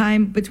on the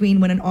time between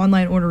when an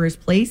online order is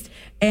placed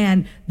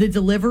and the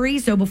delivery.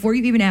 So before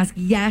you even ask,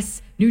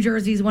 yes, New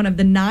Jersey is one of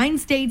the 9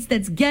 states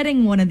that's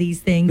getting one of these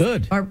things.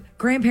 Good. Our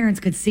grandparents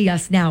could see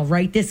us now,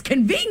 right? This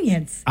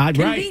convenience.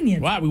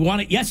 Convenience. Right. Wow, we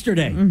want it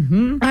yesterday.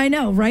 Mm-hmm. I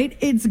know, right?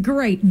 It's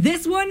great.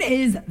 This one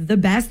is the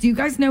best. Do you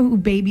guys know who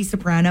Baby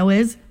Soprano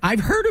is? I've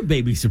heard of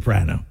Baby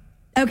Soprano.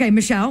 Okay,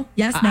 Michelle.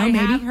 Yes, no, I maybe.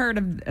 have heard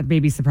of a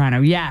Baby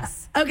Soprano.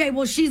 Yes. Okay,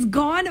 well, she's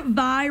gone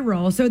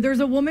viral. So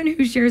there's a woman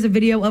who shares a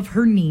video of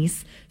her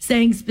niece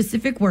saying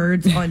specific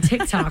words on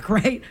TikTok,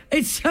 right?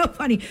 It's so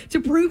funny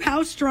to prove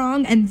how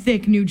strong and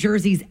thick New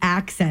Jersey's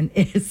accent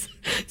is.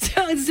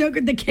 So it's so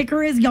good. The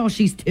kicker is, y'all,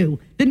 she's 2.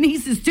 The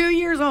niece is 2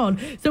 years old.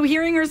 So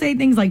hearing her say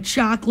things like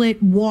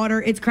chocolate,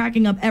 water, it's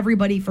cracking up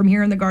everybody from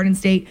here in the Garden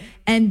State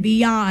and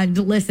beyond.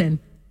 Listen.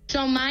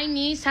 So my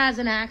niece has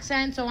an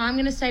accent, so I'm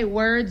going to say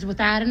words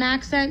without an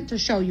accent to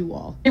show you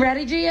all. You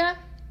ready, Gia?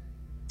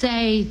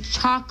 Say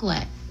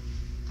chocolate.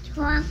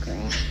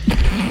 Chocolate.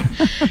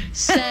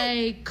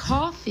 Say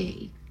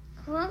coffee.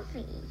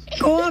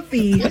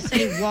 Coffee.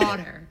 Say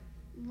water.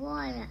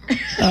 Water.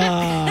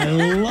 I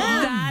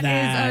love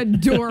That is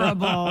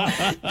adorable.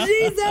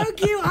 She's so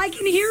cute. I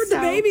can hear the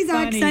So baby's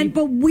funny. accent,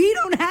 but we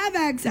don't have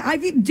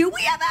accent. Do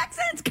we have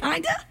accents?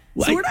 Kind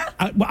of? Sort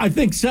of? I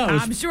think so.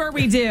 I'm sure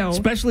we do.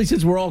 Especially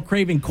since we're all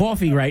craving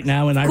coffee right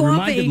now, and I Coffee.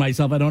 reminded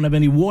myself I don't have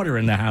any water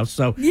in the house,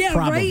 so Yeah,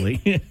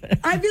 probably. right?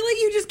 I feel like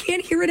you just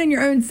can't hear it in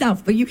your own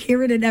self, but you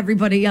hear it in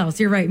everybody else.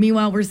 You're right.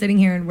 Meanwhile, we're sitting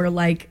here and we're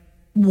like,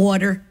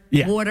 water,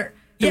 water.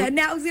 Yeah,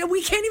 now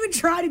we can't even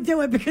try to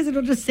do it because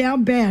it'll just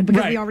sound bad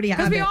because we already have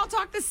Because we it. all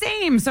talk the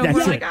same. So That's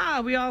we're it.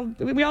 like, we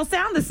all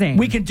sound the same.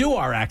 We can do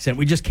our accent,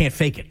 we just can't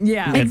fake it.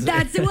 Yeah. And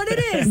that's what it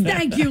is.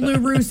 Thank you, Lou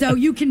Russo.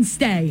 You can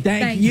stay.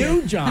 Thank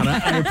you, Jonna.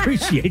 I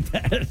appreciate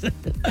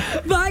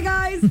that. Bye,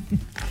 guys.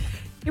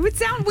 It would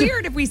sound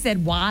weird if we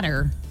said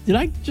water. Did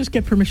I just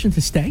get permission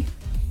to stay?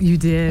 You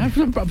did.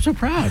 I'm so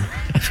proud.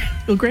 I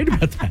feel great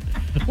about that.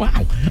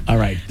 Wow. All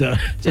right.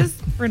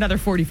 Just for another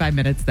 45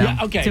 minutes, though. Yeah,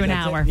 okay. To an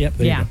that's it. hour. Yep,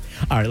 there you yeah. go.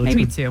 All right.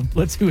 Maybe 2.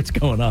 Let's see what's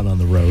going on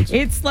the roads.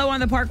 It's slow on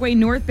the Parkway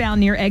northbound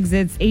near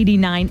exits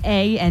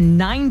 89A and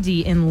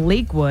 90 in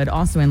Lakewood.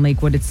 Also in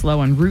Lakewood, it's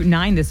slow on Route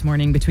 9 this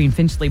morning between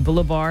Finchley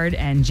Boulevard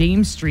and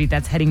James Street.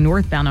 That's heading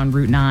northbound on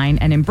Route 9.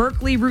 And in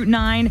Berkeley, Route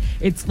 9,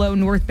 it's slow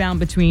northbound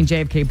between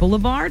JFK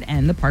Boulevard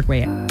and the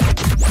Parkway.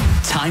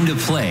 Time to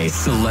play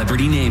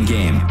Celebrity Name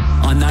Game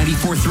on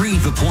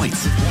 94.3 The Point.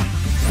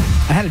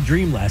 I had a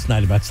dream last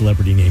night about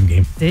Celebrity Name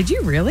Game. Did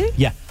you really?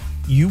 Yeah.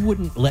 You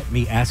wouldn't let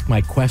me ask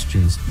my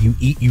questions.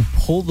 You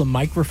pull the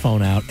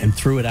microphone out and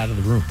threw it out of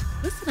the room.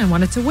 Listen, I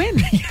wanted to win.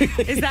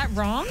 Is that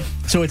wrong?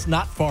 So it's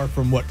not far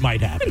from what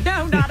might happen.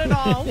 No, not at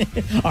all.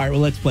 All right, well,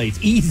 let's play.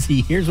 It's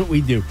easy. Here's what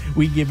we do.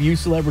 We give you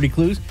celebrity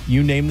clues.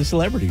 You name the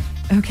celebrities.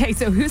 Okay,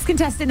 so who's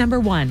contestant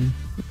number 1?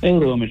 Hey,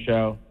 Lou and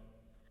Michelle.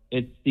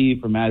 It's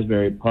Steve from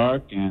Asbury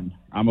Park, and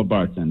I'm a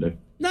bartender.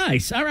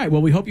 Nice. All right,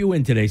 well, we hope you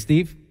win today,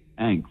 Steve.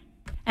 Thanks.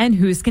 And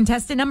who's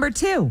contestant number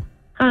 2?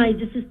 Hi,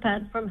 this is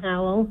Pat from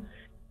Howell.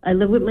 I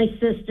live with my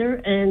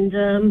sister,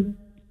 and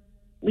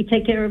we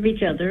take care of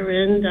each other,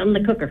 and I'm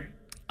the cooker.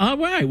 All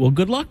right, well,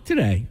 good luck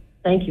today.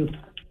 Thank you.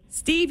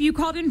 Steve, you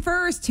called in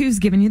first. Who's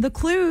giving you the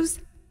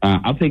clues?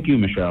 I'll take you,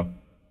 Michelle.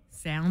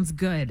 Sounds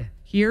good.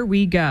 Here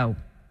we go.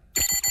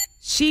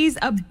 She's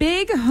a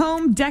big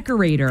home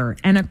decorator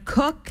and a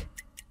cook.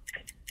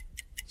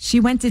 She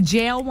went to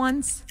jail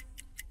once.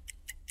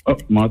 Oh,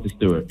 Martha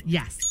Stewart.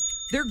 Yes.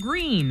 They're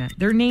green.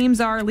 Their names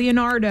are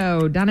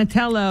Leonardo,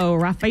 Donatello,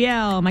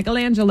 Raphael,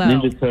 Michelangelo.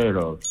 Ninja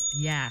Turtles.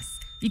 Yes.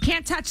 You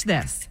can't touch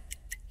this.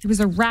 He was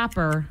a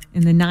rapper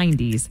in the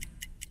 90s.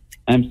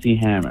 MC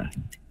Hammer.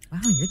 Wow,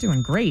 you're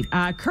doing great.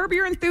 Curb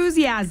Your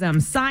Enthusiasm,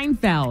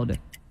 Seinfeld.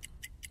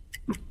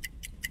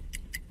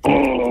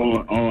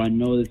 Oh, I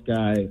know this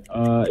guy.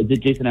 Is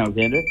it Jason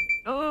Alexander?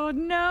 Oh,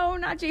 no,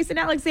 not Jason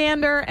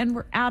Alexander. And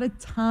we're out of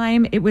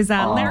time. It was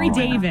Larry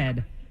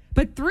David.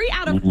 But 3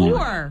 out of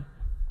 4.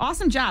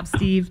 Awesome job,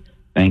 Steve.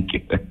 Thank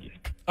you.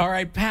 All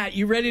right, Pat,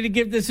 you ready to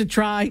give this a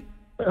try?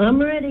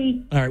 I'm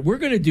ready. All right, we're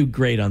going to do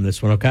great on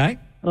this one, okay?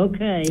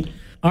 Okay.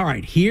 All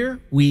right, here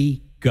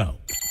we go.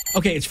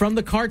 Okay, it's from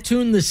the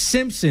cartoon The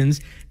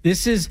Simpsons.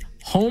 This is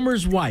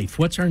Homer's wife.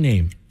 What's her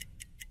name?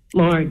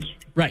 Marge.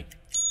 Right.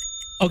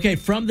 Okay,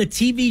 from the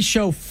TV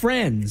show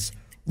Friends,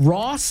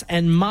 Ross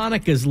and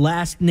Monica's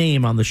last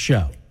name on the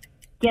show.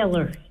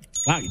 Geller.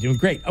 Wow, you're doing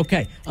great.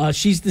 Okay,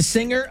 she's the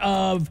singer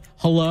of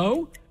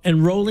Hello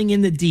and Rolling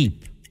in the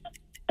Deep.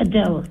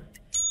 Adele.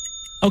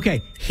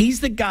 Okay, he's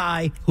the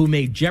guy who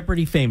made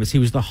Jeopardy famous. He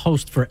was the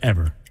host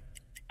forever.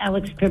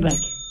 Alex Trebek.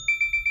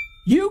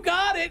 You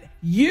got it.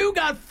 You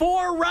got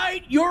 4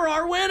 right. You're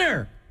our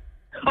winner.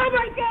 Oh,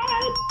 my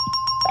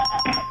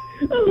God.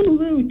 Oh,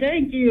 Lou,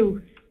 thank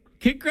you.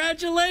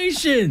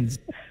 Congratulations.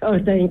 Oh,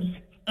 thanks.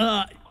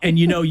 And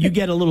you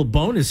get a little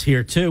bonus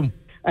here, too.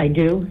 I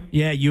do.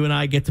 Yeah, you and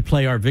I get to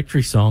play our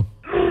victory song.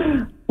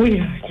 We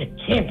are the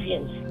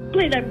champions.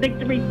 Play that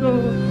victory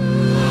song.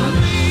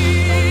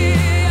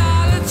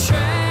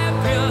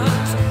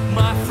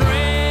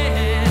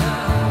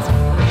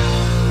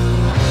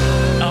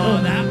 Oh,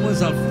 that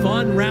was a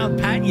fun round.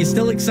 Pat, you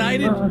still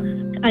excited?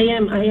 I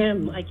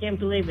am. I can't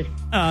believe it.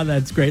 Oh,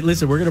 that's great.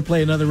 Listen, we're going to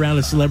play another round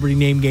of Celebrity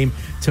Name Game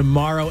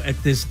tomorrow at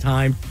this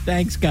time.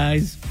 Thanks,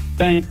 guys.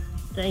 Thanks.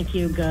 Thank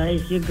you,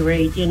 guys. You're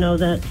great. You know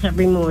that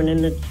every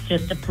morning. It's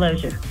just a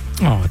pleasure.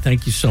 Oh,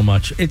 thank you so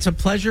much. It's a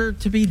pleasure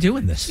to be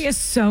doing this. She is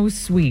so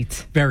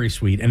sweet. Very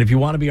sweet. And if you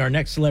want to be our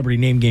next celebrity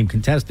name game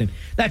contestant,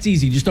 that's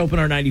easy. Just open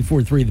our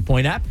 94.3 The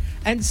Point app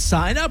and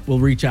sign up. We'll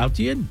reach out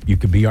to you, and you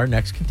could be our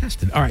next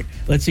contestant. All right,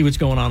 let's see what's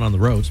going on the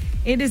roads.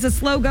 It is a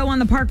slow go on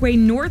the Parkway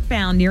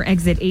northbound near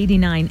exit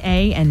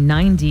 89A and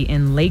 90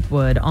 in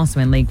Lakewood. Also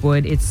in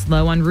Lakewood, it's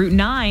slow on Route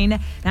 9.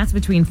 That's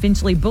between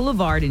Finchley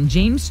Boulevard and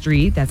James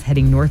Street. That's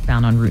heading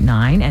northbound on Route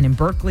 9. And in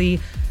Berkeley,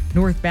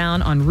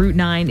 northbound on Route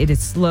 9, it is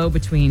slow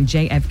between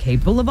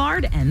JFK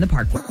Boulevard and the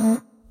Parkway.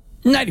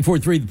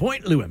 94.3 The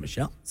Point, Lou and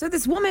Michelle. So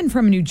this woman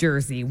from New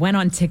Jersey went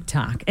on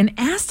TikTok and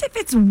asked if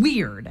it's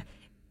weird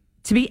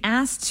to be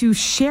asked to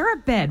share a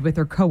bed with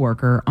her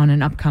coworker on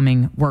an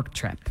upcoming work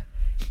trip.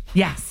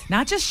 Yes,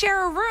 not just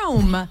share a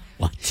room,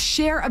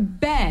 share a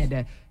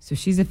bed. So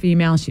she's a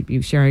female. She'd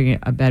be sharing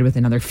a bed with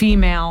another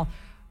female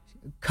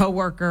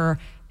coworker.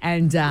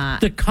 And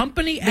the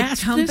company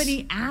asked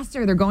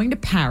her. They're going to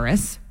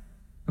Paris.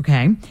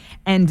 Okay.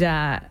 And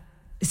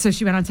so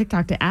she went on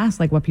TikTok to ask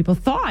what people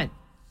thought.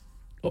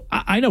 Well,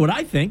 I know what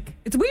I think.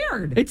 It's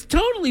weird. It's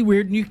totally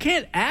weird. And you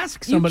can't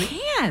ask somebody.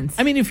 You can't.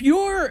 I mean,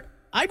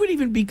 I would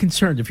even be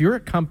concerned if you're a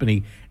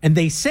company and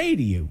they say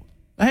to you,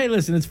 hey,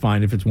 listen, it's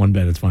fine. If it's one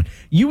bed, it's fine.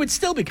 You would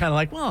still be kind of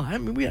like, well, I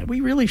mean,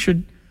 we really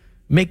should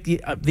make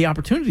the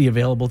opportunity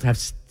available to have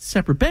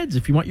separate beds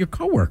if you want your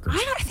coworkers.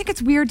 I think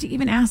it's weird to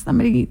even ask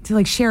somebody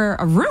to share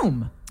a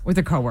room with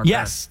a coworker.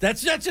 Yes,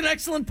 that's an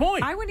excellent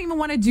point. I wouldn't even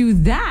want to do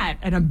that.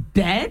 And a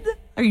bed?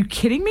 Are you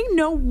kidding me?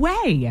 No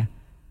way.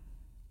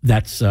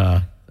 That's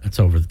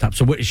over the top.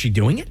 So what is she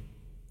doing it?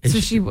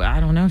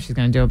 I don't know if she's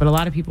going to do it, but a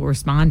lot of people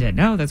responded,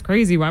 no, that's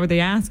crazy. Why would they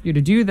ask you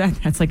to do that?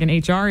 That's like an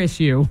HR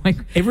issue.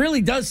 It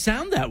really does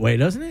sound that way,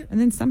 doesn't it? And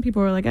then some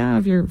people were like, oh,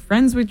 if you're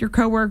friends with your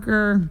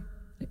coworker,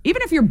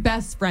 even if you're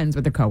best friends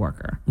with a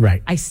coworker,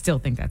 right? I still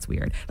think that's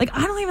weird. I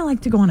don't even like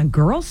to go on a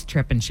girls'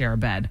 trip and share a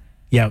bed.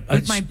 Yeah,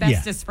 with my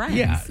bestest friends.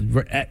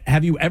 Yeah,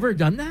 have you ever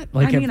done that?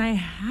 I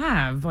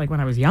have,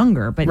 when I was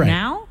younger, but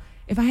now,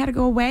 if I had to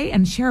go away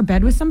and share a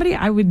bed with somebody,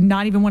 I would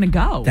not even want to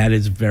go.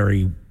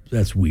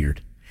 That's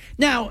weird.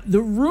 Now,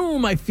 the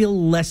room I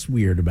feel less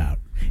weird about.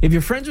 If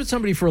you're friends with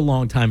somebody for a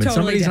long time and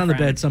somebody's on the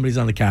bed, somebody's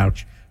on the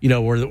couch,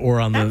 or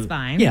on that's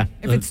fine. Yeah.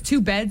 If it's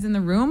two beds in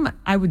the room,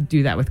 I would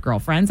do that with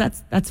girlfriends.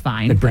 That's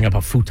fine. They bring up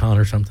a futon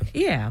or something.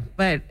 Yeah,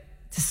 but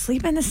to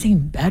sleep in the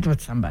same bed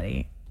with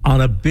somebody. On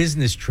a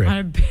business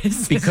trip.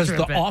 Because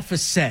the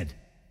office said.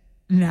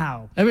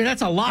 No. I mean,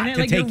 that's a lot to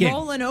take in. You're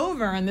rolling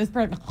over and this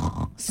person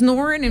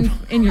snoring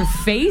in your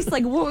face.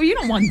 Well, you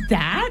don't want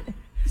that.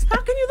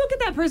 How can you look at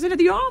that person at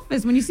the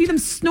office when you see them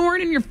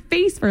snoring in your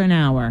face for an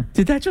hour?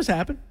 Did that just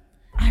happen?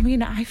 I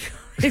mean,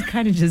 it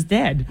kind of just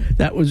did.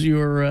 That was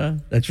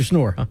that's your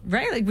snore, huh?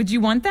 Right? Would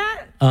you want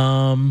that?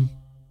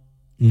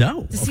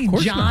 No. To see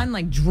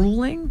John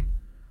drooling?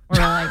 Or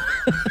I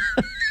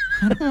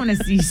don't want to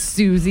see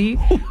Susie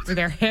with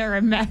her hair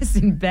a mess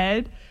in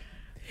bed,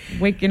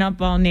 waking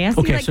up all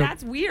nasty. Okay,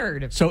 that's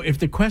weird. So if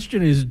the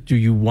question is, do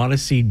you want to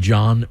see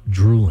John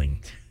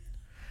drooling?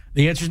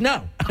 The answer is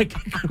no.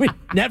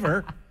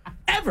 Never,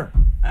 ever.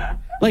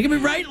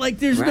 Right?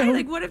 There's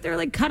no... what if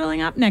they're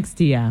cuddling up next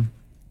to you?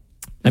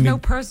 There's no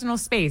personal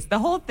space. The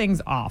whole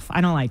thing's off.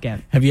 I don't like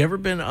it. Have you ever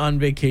been on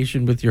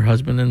vacation with your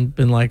husband and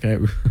been like, I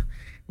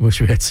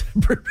wish we had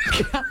separate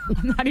beds?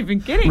 I'm not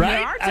even kidding. Right?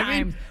 There are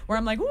times where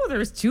I'm like, oh,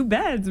 there's two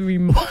beds. We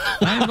might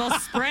as well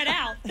spread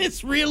out.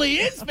 This really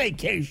is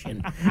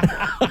vacation.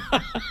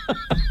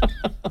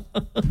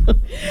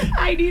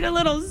 I need a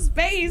little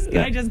space. Can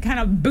I just kind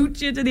of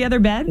boot you to the other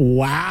bed?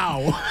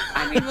 Wow.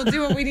 I mean, we'll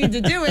do what we need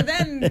to do, and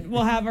then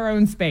we'll have our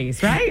own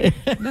space, right?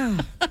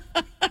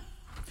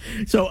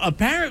 So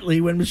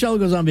apparently when Michelle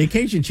goes on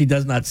vacation, she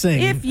does not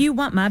sing. If you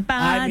want my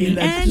body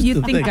and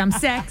you think I'm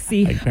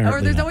sexy.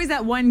 Or there's always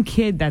that one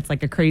kid that's a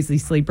crazy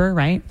sleeper,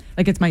 right?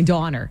 It's my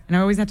daughter. And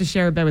I always have to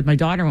share a bed with my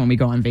daughter when we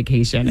go on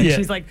vacation. And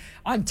she's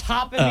on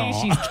top of me.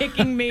 She's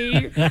kicking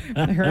me.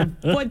 Her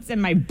foot's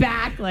in my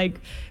back.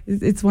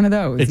 It's one of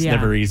those. It's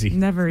never easy.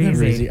 Never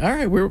easy. All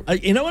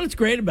right. You know what's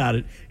great about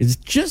it is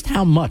just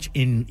how much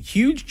in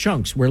huge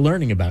chunks we're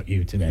learning about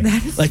you today.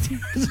 That is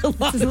it's a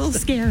little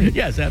scary.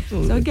 Yes,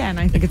 absolutely. So again,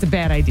 I think it's a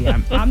bad idea.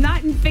 I'm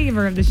not in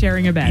favor of the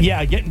sharing a bed.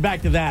 Yeah, getting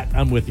back to that,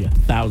 I'm with you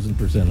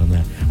 1,000% on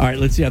that. All right,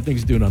 let's see how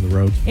things are doing on the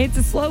road. It's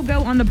a slow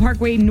go on the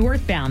Parkway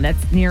northbound.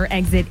 That's near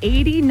exit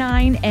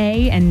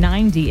 89A and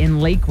 90 in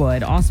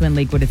Lakewood. Also in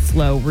Lakewood, it's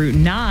slow. Route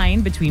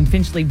 9 between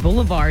Finchley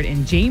Boulevard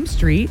and James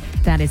Street.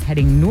 That is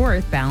heading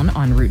northbound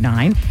on Route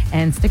 9.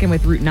 And sticking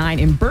with Route 9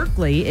 in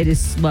Berkeley, it is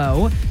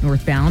slow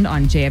northbound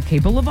on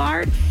JFK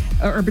Boulevard,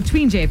 or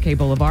between JFK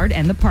Boulevard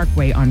and the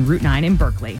Parkway on Route 9 in Berkeley.